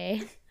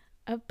Bublé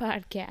of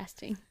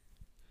podcasting.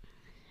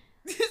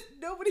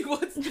 Nobody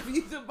wants to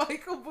be the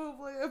Michael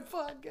Bublé of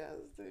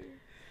podcasting.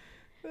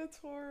 That's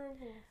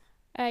horrible.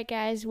 All right,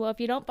 guys. Well, if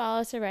you don't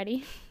follow us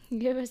already,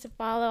 give us a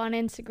follow on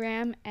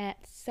Instagram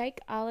at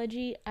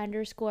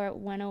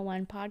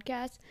psychology_101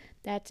 podcast.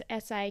 That's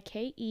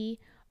SIKEOLOGY.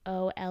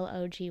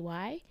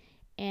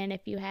 And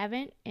if you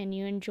haven't and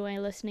you enjoy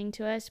listening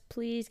to us,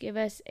 please give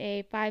us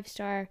a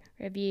 5-star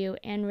review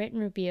and written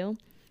review.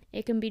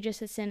 It can be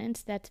just a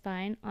sentence. That's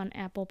fine on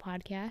Apple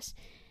Podcasts.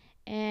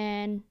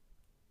 And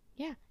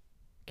yeah.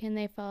 Can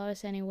they follow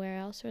us anywhere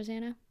else,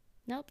 Rosanna?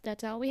 Nope,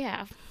 that's all we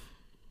have.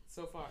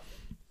 So far.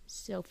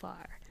 So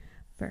far.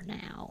 For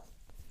now.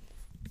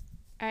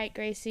 All right,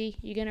 Gracie,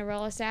 you going to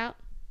roll us out?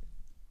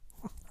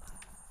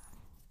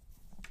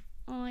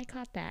 Oh, I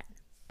caught that.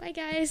 Bye,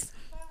 guys.